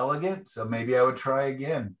most elegant. So maybe I would try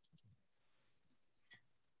again.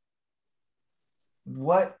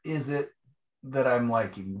 What is it that I'm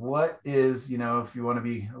liking? What is, if you want to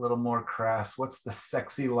be a little more crass, what's the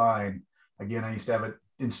sexy line? Again, I used to have an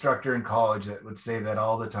instructor in college that would say that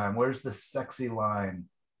all the time. Where's the sexy line?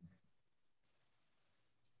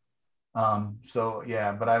 So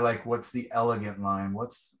yeah, but I like, what's the elegant line?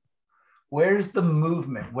 Where's the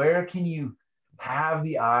movement? Where can you have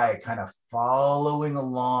the eye kind of following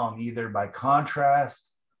along, either by contrast,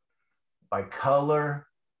 by color,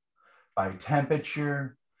 by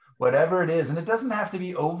temperature, whatever it is. And it doesn't have to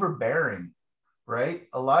be overbearing, right?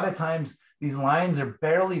 A lot of times these lines are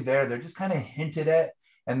barely there. They're just kind of hinted at,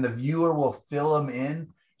 and the viewer will fill them in.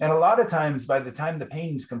 And a lot of times, by the time the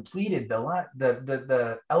painting's completed,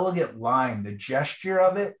 the elegant line, the gesture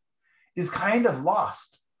of it is kind of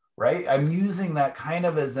lost, right? I'm using that kind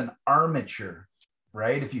of as an armature,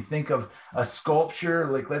 right? If you think of a sculpture,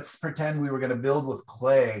 like let's pretend we were going to build with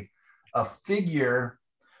clay a figure,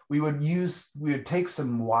 we would take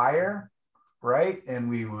some wire, right? And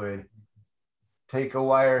we would take a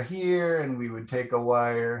wire here, and we would take a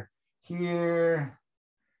wire here,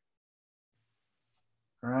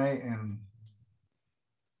 right?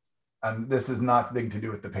 And this is nothing to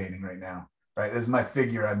do with the painting right now, right? This is my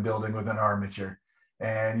figure I'm building with an armature,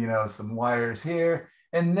 and some wires here.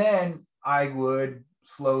 And then I would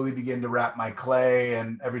slowly begin to wrap my clay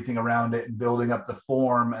and everything around it and building up the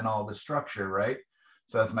form and all the structure, right?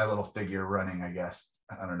 So that's my little figure running, I guess.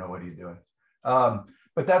 I don't know what he's doing.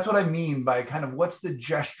 But that's what I mean by kind of what's the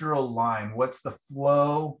gestural line? What's the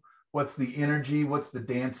flow? What's the energy? What's the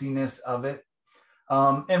danciness of it?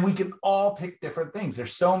 And we can all pick different things.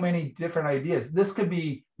 There's so many different ideas. This could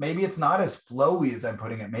be, maybe it's not as flowy as I'm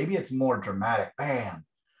putting it. Maybe it's more dramatic. Bam,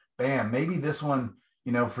 bam. Maybe this one,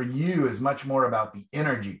 for you is much more about the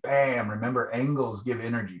energy. Bam. Remember, angles give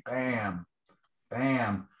energy. Bam,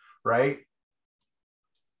 bam, right?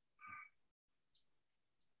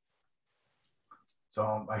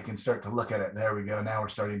 So I can start to look at it. There we go. Now we're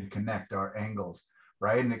starting to connect our angles,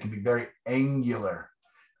 right? And it can be very angular.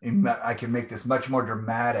 I can make this much more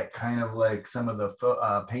dramatic, kind of like some of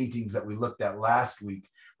the paintings that we looked at last week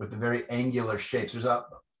with the very angular shapes. There's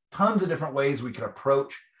tons of different ways we could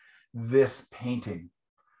approach this painting.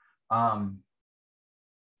 Yeah.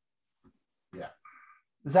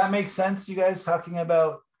 Does that make sense, you guys, talking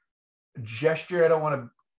about gesture? I don't want to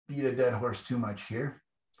beat a dead horse too much here,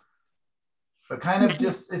 but kind of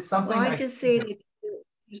just, it's something. Well, I can say that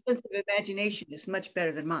your sense of imagination is much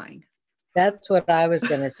better than mine. That's what I was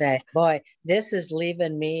going to say. Boy, this is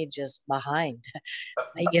leaving me just behind.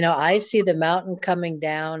 I see the mountain coming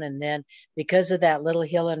down, and then because of that little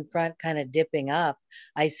hill in front kind of dipping up,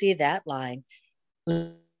 I see that line.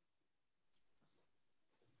 The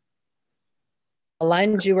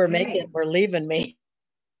lines you were making were leaving me.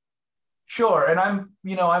 Sure, and I'm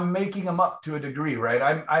making them up to a degree,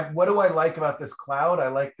 right? What do I like about this cloud? I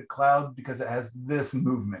like the cloud because it has this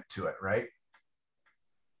movement to it, right?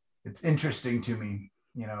 It's interesting to me,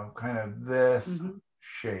 kind of this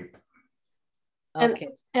shape. Okay.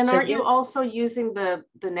 And so aren't you also using the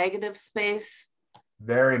negative space?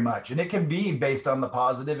 Very much. And it can be based on the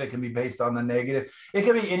positive. It can be based on the negative. It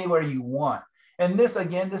can be anywhere you want. And this,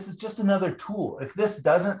 again, this is just another tool. If this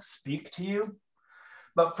doesn't speak to you,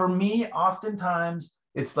 but for me, oftentimes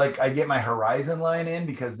it's like I get my horizon line in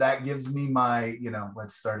because that gives me my,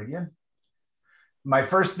 let's start again. My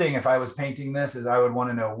first thing, if I was painting this, is I would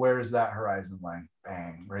want to know, where is that horizon line?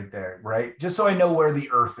 Bang, right there, right? Just so I know where the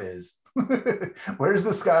earth is. Where's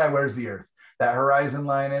the sky? Where's the earth? That horizon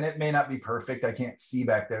line, and it may not be perfect. I can't see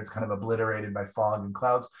back there. It's kind of obliterated by fog and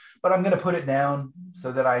clouds, but I'm going to put it down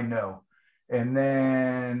so that I know. And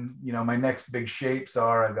then, my next big shapes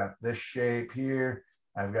are, I've got this shape here.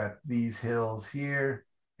 I've got these hills here,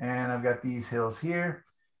 and I've got these hills here.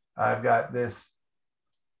 I've got this,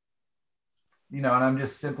 and I'm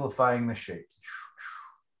just simplifying the shapes.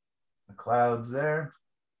 The clouds there.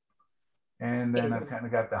 And then I've kind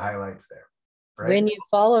of got the highlights there. Right? When you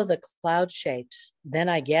follow the cloud shapes, then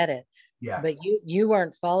I get it. Yeah. But you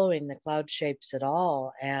weren't following the cloud shapes at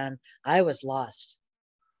all, and I was lost.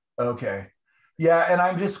 Okay. Yeah, and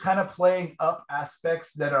I'm just kind of playing up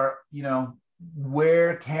aspects that are,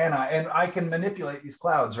 where can I? And I can manipulate these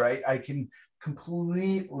clouds, right? I can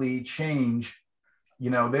completely change. They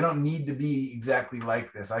don't need to be exactly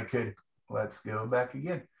like this. Let's go back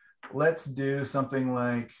again. Let's do something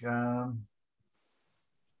like,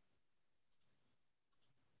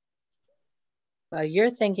 Well, you're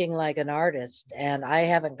thinking like an artist, and I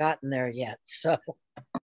haven't gotten there yet. So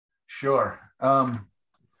sure.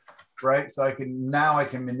 Right. So I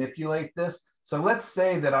can manipulate this. So let's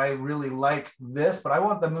say that I really like this, but I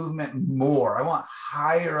want the movement more. I want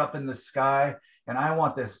higher up in the sky, and I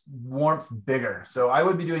want this warmth bigger. So I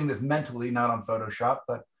would be doing this mentally, not on Photoshop,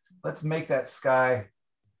 but let's make that sky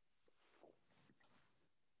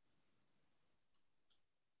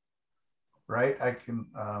right? I can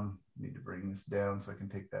need to bring this down so I can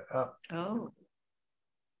take that up. Oh.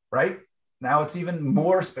 Right? Now it's even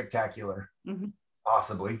more spectacular,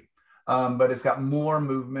 possibly, but it's got more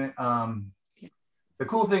movement. The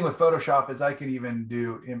cool thing with Photoshop is I can even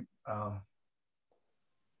do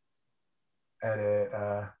edit.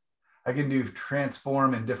 I can do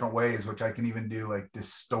transform in different ways, which I can even do like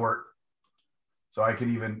distort. So I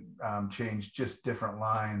can even change just different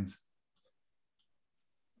lines,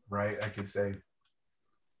 right? I could say.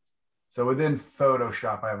 So within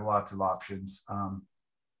Photoshop, I have lots of options.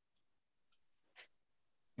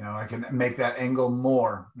 You know, I can make that angle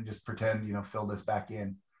more and just pretend, you know, fill this back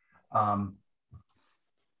in.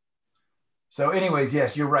 So anyways,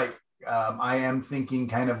 yes, you're right. I am thinking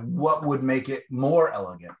kind of what would make it more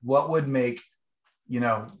elegant? What would make, you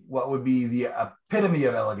know, what would be the epitome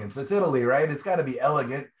of elegance? It's Italy, right? It's got to be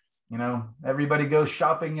elegant. You know, everybody goes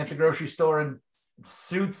shopping at the grocery store in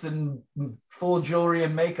suits and full jewelry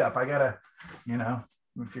and makeup. I gotta, you know,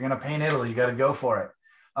 if you're gonna paint Italy, you got to go for it.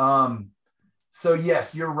 So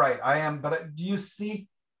yes, you're right. I am. But do you see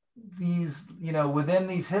these, you know, within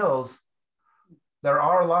these hills, there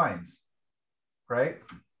are lines, right?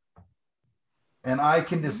 And I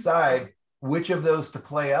can decide which of those to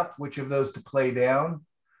play up, which of those to play down.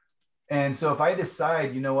 And so if I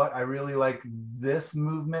decide, you know what, I really like this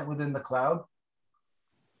movement within the cloud,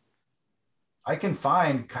 I can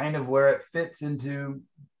find kind of where it fits into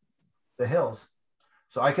the hills.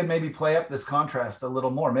 So I can maybe play up this contrast a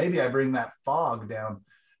little more. Maybe I bring that fog down.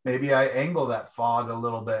 Maybe I angle that fog a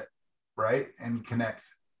little bit, right? And connect.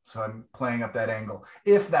 So I'm playing up that angle.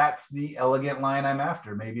 If that's the elegant line I'm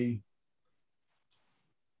after, maybe,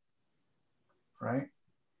 right?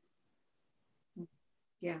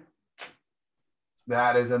 Yeah.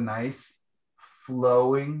 That is a nice,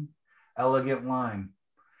 flowing, elegant line.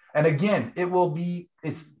 And again, it will be,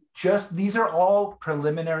 it's just, these are all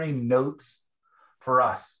preliminary notes for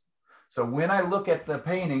us. So when I look at the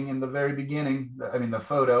painting in the very beginning, I mean, the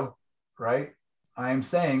photo, right? I'm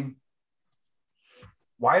saying,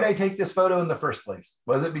 why did I take this photo in the first place?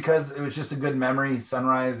 Was it because it was just a good memory,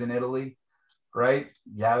 sunrise in Italy, right?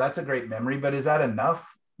 Yeah, that's a great memory, but is that enough?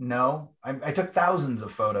 No, I took thousands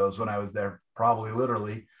of photos when I was there, probably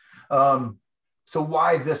literally. So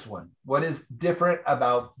why this one? What is different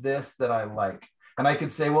about this that I like? And I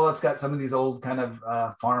could say, well, it's got some of these old kind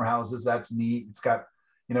of farmhouses. That's neat. It's got,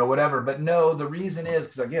 you know, whatever. But no, the reason is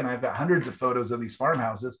because, again, I've got hundreds of photos of these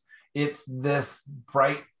farmhouses. It's this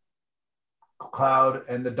bright cloud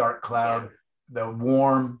and the dark cloud, the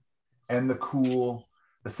warm and the cool.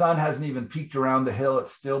 The sun hasn't even peaked around the hill.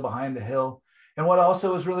 It's still behind the hill. And what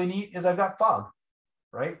also is really neat is I've got fog,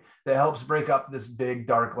 right? That helps break up this big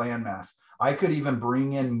dark landmass. I could even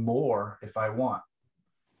bring in more if I want.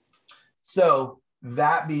 So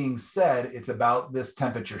that being said, it's about this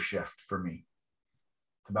temperature shift for me.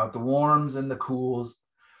 It's about the warms and the cools.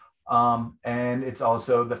 And it's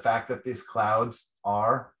also the fact that these clouds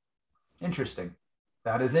are interesting.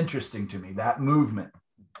 That is interesting to me, that movement.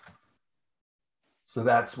 So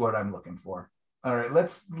that's what I'm looking for. All right,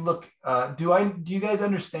 let's look. Do you guys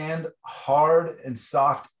understand hard and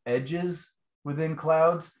soft edges within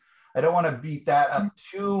clouds? I don't want to beat that up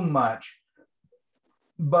too much,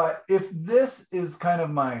 but if this is kind of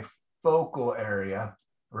my focal area,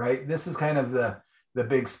 right? This is kind of the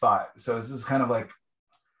big spot. So this is kind of like,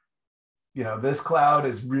 you know, this cloud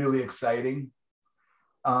is really exciting.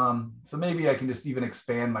 So maybe I can just even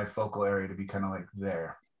expand my focal area to be kind of like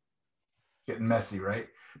there. Getting messy, right?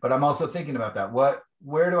 But I'm also thinking about that.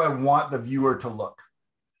 Where do I want the viewer to look?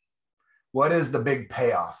 What is the big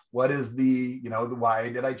payoff? What is the, you know, why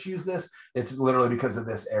did I choose this? It's literally because of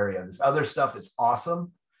this area. This other stuff is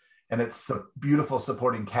awesome. And it's a beautiful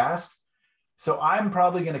supporting cast. So I'm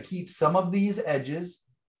probably going to keep some of these edges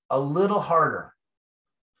a little harder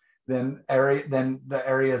than the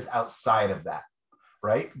areas outside of that,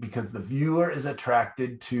 right? Because the viewer is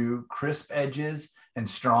attracted to crisp edges and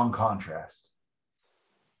strong contrast,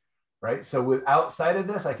 right? So with outside of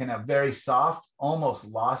this, I can have very soft, almost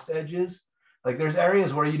lost edges. Like there's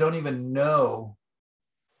areas where you don't even know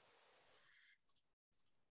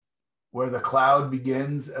where the cloud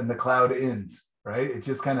begins and the cloud ends, right? It's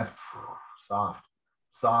just kind of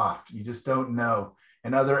soft. You just don't know.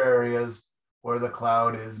 In other areas where the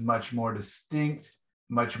cloud is much more distinct,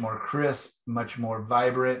 much more crisp, much more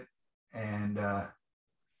vibrant, and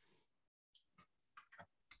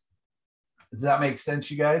does that make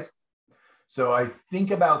sense, you guys? So I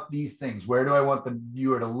think about these things. Where do I want the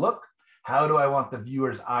viewer to look? How do I want the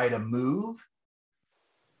viewer's eye to move?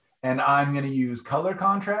 And I'm going to use color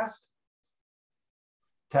contrast,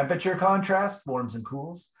 temperature contrast, warms and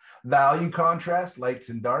cools, value contrast, lights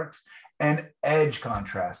and darks, and edge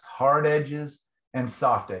contrast, hard edges and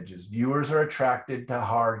soft edges. Viewers are attracted to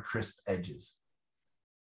hard, crisp edges,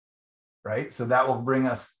 right? So that will bring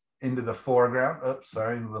us into the foreground. Oops,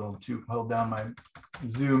 sorry, a little too, hold down my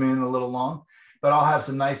zoom in a little long, but I'll have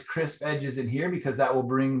some nice crisp edges in here because that will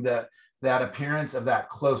bring that appearance of that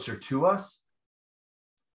closer to us.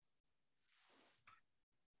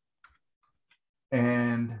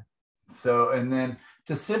 And so, and then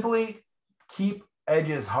to simply keep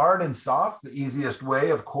edges hard and soft, the easiest way,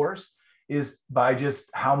 of course, is by just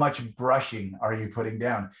how much brushing are you putting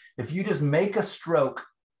down. If you just make a stroke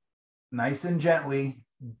nice and gently,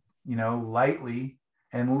 you know, lightly,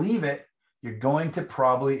 and leave it, you're going to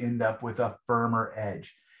probably end up with a firmer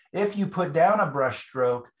edge. If you put down a brush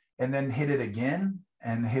stroke and then hit it again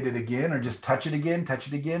and hit it again, or just touch it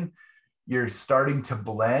again, you're starting to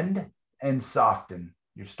blend and soften.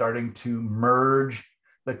 You're starting to merge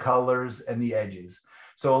the colors and the edges.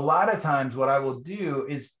 So a lot of times what I will do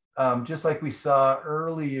is, just like we saw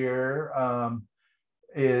earlier, I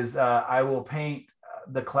will paint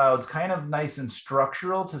the clouds kind of nice and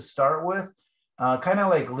structural to start with, kind of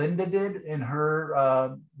like Linda did in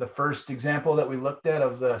her, the first example that we looked at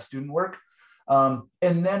of the student work. And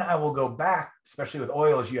then I will go back, especially with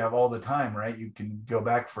oils, you have all the time, right? You can go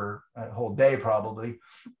back for a whole day probably.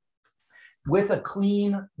 With a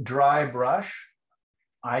clean, dry brush,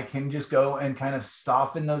 I can just go and kind of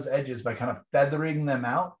soften those edges by kind of feathering them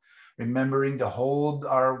out, remembering to hold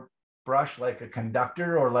our brush like a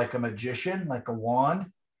conductor or like a magician, like a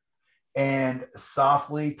wand, and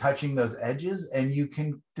softly touching those edges. And you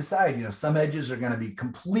can decide, you know, some edges are going to be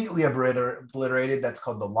completely obliterated. That's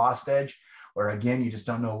called the lost edge, where again, you just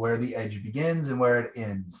don't know where the edge begins and where it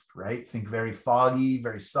ends, right? Think very foggy,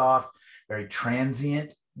 very soft, very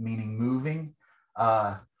transient, meaning moving.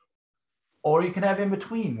 Or you can have in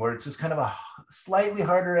between where it's just kind of a slightly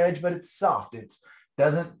harder edge, but it's soft. It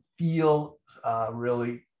doesn't feel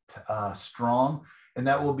really strong. And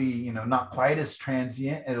that will be, you know, not quite as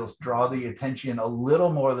transient. It'll draw the attention a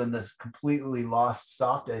little more than the completely lost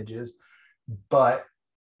soft edges, but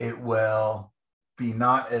it will be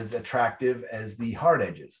not as attractive as the hard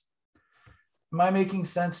edges. Am I making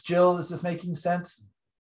sense, Jill? Is this making sense?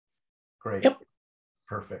 Great. Yep.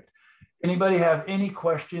 Perfect. Anybody have any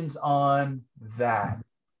questions on that?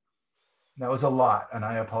 That was a lot, and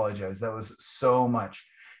I apologize. That was so much.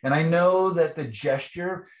 And I know that the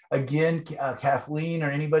gesture, again, Kathleen or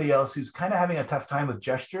anybody else who's kind of having a tough time with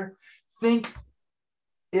gesture, think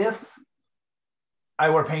if I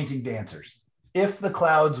were painting dancers, if the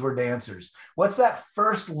clouds were dancers, what's that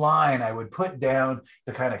first line I would put down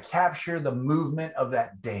to kind of capture the movement of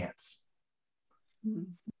that dance?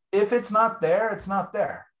 If it's not there, it's not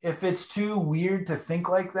there. If it's too weird to think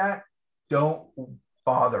like that, don't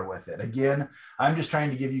bother with it. Again, I'm just trying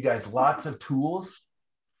to give you guys lots of tools,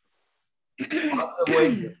 lots of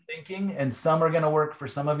ways of thinking, and some are going to work for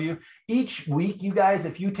some of you. Each week, you guys,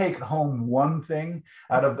 if you take home one thing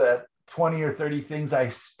out of the 20 or 30 things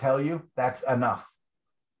I tell you, that's enough,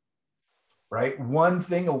 right? One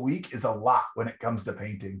thing a week is a lot when it comes to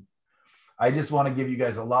painting. I just want to give you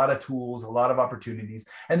guys a lot of tools, a lot of opportunities.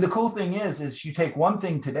 And the cool thing is you take one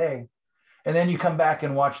thing today, and then you come back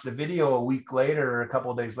and watch the video a week later or a couple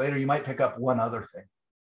of days later, you might pick up one other thing.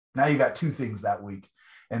 Now you got two things that week.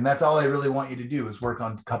 And that's all I really want you to do is work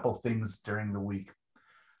on a couple things during the week.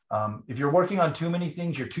 If you're working on too many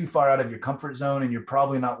things, you're too far out of your comfort zone, and you're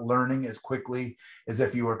probably not learning as quickly as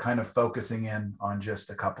if you were kind of focusing in on just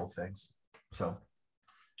a couple things. So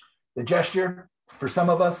the gesture, for some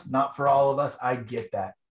of us, not for all of us, I get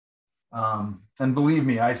that. And believe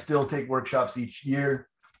me, I still take workshops each year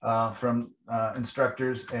from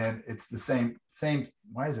instructors, and it's the same,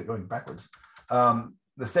 why is it going backwards?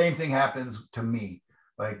 The same thing happens to me.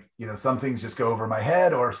 Like, you know, some things just go over my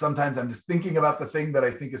head, or sometimes I'm just thinking about the thing that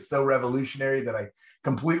I think is so revolutionary that I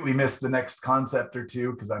completely miss the next concept or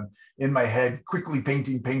two because I'm in my head quickly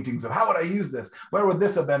painting paintings of how would I use this? Where would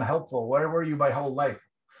this have been helpful? Where were you my whole life?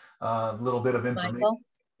 A little bit of information. Michael,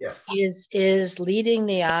 yes. Is leading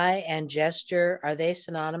the eye and gesture, are they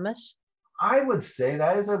synonymous? I would say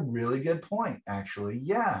that is a really good point, actually.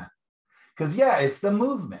 Yeah. Because, yeah, it's the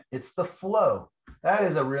movement. It's the flow. That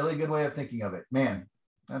is a really good way of thinking of it. Man,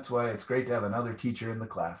 that's why it's great to have another teacher in the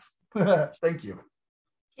class. Thank you.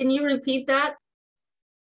 Can you repeat that?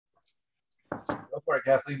 Go for it,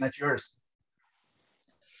 Kathleen. That's yours.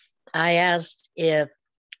 I asked if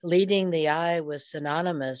leading the eye was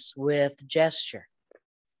synonymous with gesture.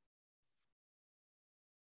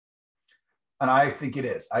 And I think it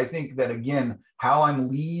is. I think that, again, how I'm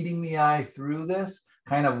leading the eye through this,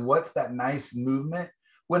 kind of what's that nice movement,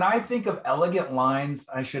 when I think of elegant lines,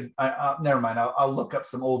 never mind. I'll look up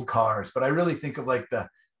some old cars, but I really think of like I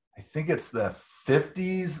think it's the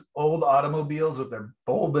 50s old automobiles with their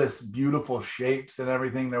bulbous, beautiful shapes and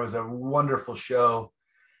everything. There was a wonderful show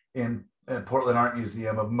in Portland Art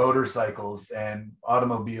Museum of motorcycles and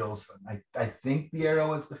automobiles. I think the era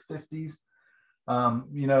was the 50s.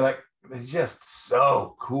 You know, like it's just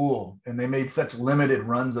so cool. And they made such limited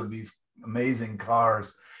runs of these amazing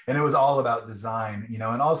cars. And it was all about design, you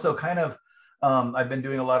know, and also kind of, I've been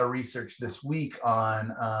doing a lot of research this week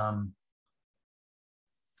on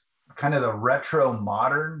kind of the retro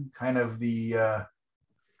modern, kind of the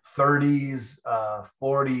 30s,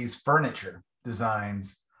 40s furniture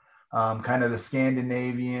designs, kind of the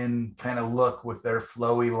Scandinavian kind of look with their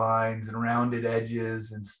flowy lines and rounded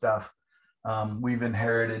edges and stuff. We've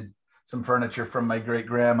inherited some furniture from my great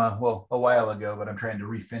grandma, well, a while ago, but I'm trying to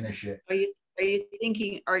refinish it. Are you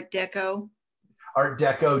thinking Art Deco? Art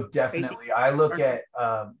Deco, definitely. I look at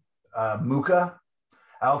Mucha,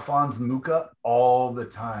 Alphonse Mucha, all the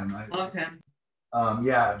time. Okay.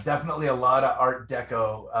 Yeah, definitely a lot of Art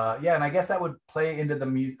Deco. Yeah, and I guess that would play into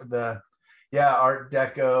the Art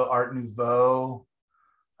Deco, Art Nouveau.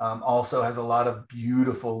 Also has a lot of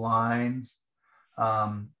beautiful lines.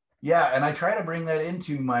 Yeah, and I try to bring that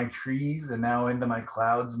into my trees and now into my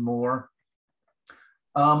clouds more.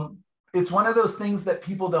 It's one of those things that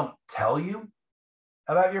people don't tell you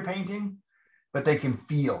about your painting, but they can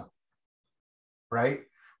feel, right?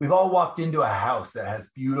 We've all walked into a house that has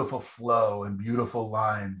beautiful flow and beautiful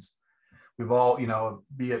lines. We've all, you know,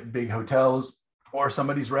 be it big hotels or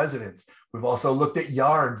somebody's residence. We've also looked at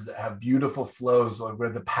yards that have beautiful flows, like where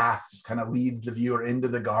the path just kind of leads the viewer into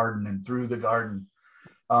the garden and through the garden.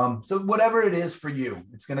 So whatever it is for you,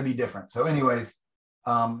 it's going to be different. So anyways,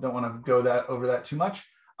 don't want to go over that too much.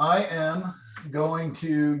 I am going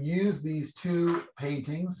to use these two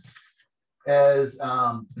paintings as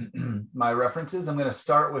my references. I'm going to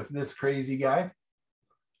start with this crazy guy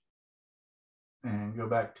and go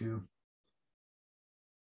back to,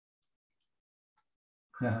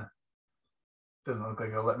 doesn't look like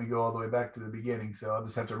it'll let me go all the way back to the beginning, so I'll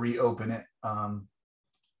just have to reopen it.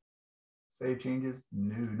 Save changes?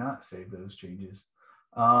 No, not save those changes.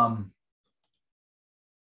 Here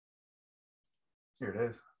it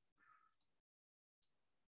is.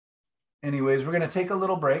 Anyways, we're going to take a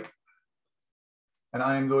little break. And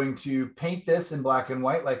I'm going to paint this in black and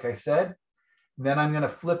white, like I said. Then I'm going to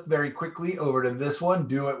flip very quickly over to this one,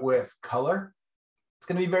 do it with color. It's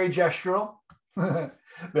going to be very gestural,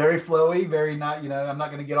 very flowy, very not, you know, I'm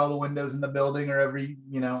not going to get all the windows in the building or every,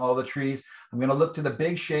 you know, all the trees. I'm going to look to the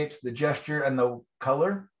big shapes, the gesture and the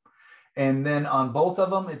color. And then on both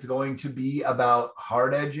of them, it's going to be about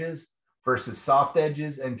hard edges versus soft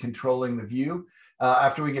edges and controlling the view.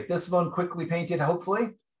 After we get this one quickly painted, hopefully,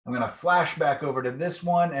 I'm going to flash back over to this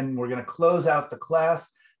one, and we're going to close out the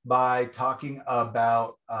class by talking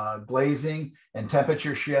about glazing and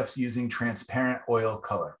temperature shifts using transparent oil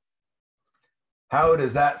color. How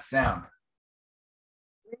does that sound?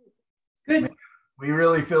 Good. We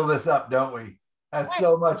really fill this up, don't we? That's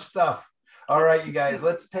so much stuff. All right, you guys,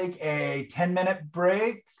 let's take a 10-minute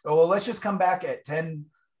break. Oh, well, let's just come back at 10,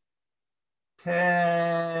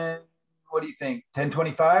 what do you think?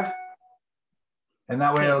 10:25? And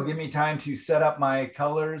that way it'll give me time to set up my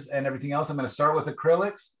colors and everything else. I'm going to start with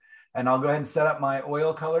acrylics, and I'll go ahead and set up my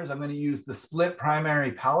oil colors. I'm going to use the split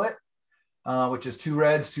primary palette, which is 2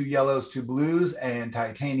 reds, 2 yellows, 2 blues, and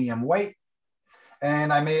titanium white.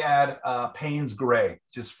 And I may add Payne's gray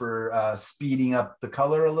just for speeding up the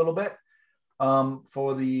color a little bit.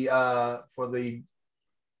 For the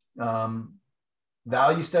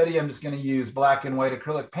value study, I'm just going to use black and white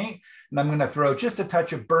acrylic paint, and I'm going to throw just a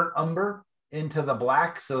touch of burnt umber into the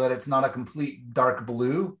black so that it's not a complete dark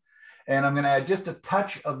blue. And I'm going to add just a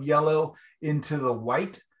touch of yellow into the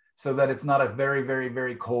white so that it's not a very, very,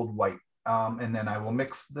 very cold white. And then I will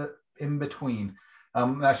mix the in between.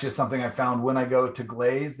 That's just something I found when I go to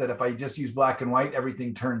glaze, that if I just use black and white,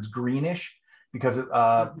 everything turns greenish because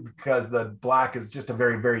the black is just a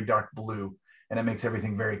very, very dark blue, and it makes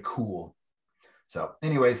everything very cool. So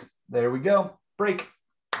anyways, there we go. Break.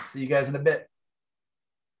 See you guys in a bit.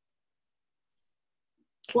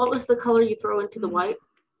 What was the color you throw into the white?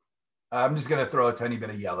 I'm just going to throw a tiny bit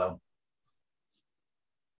of yellow.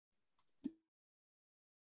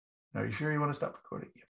 Are you sure you want to stop recording? Yep.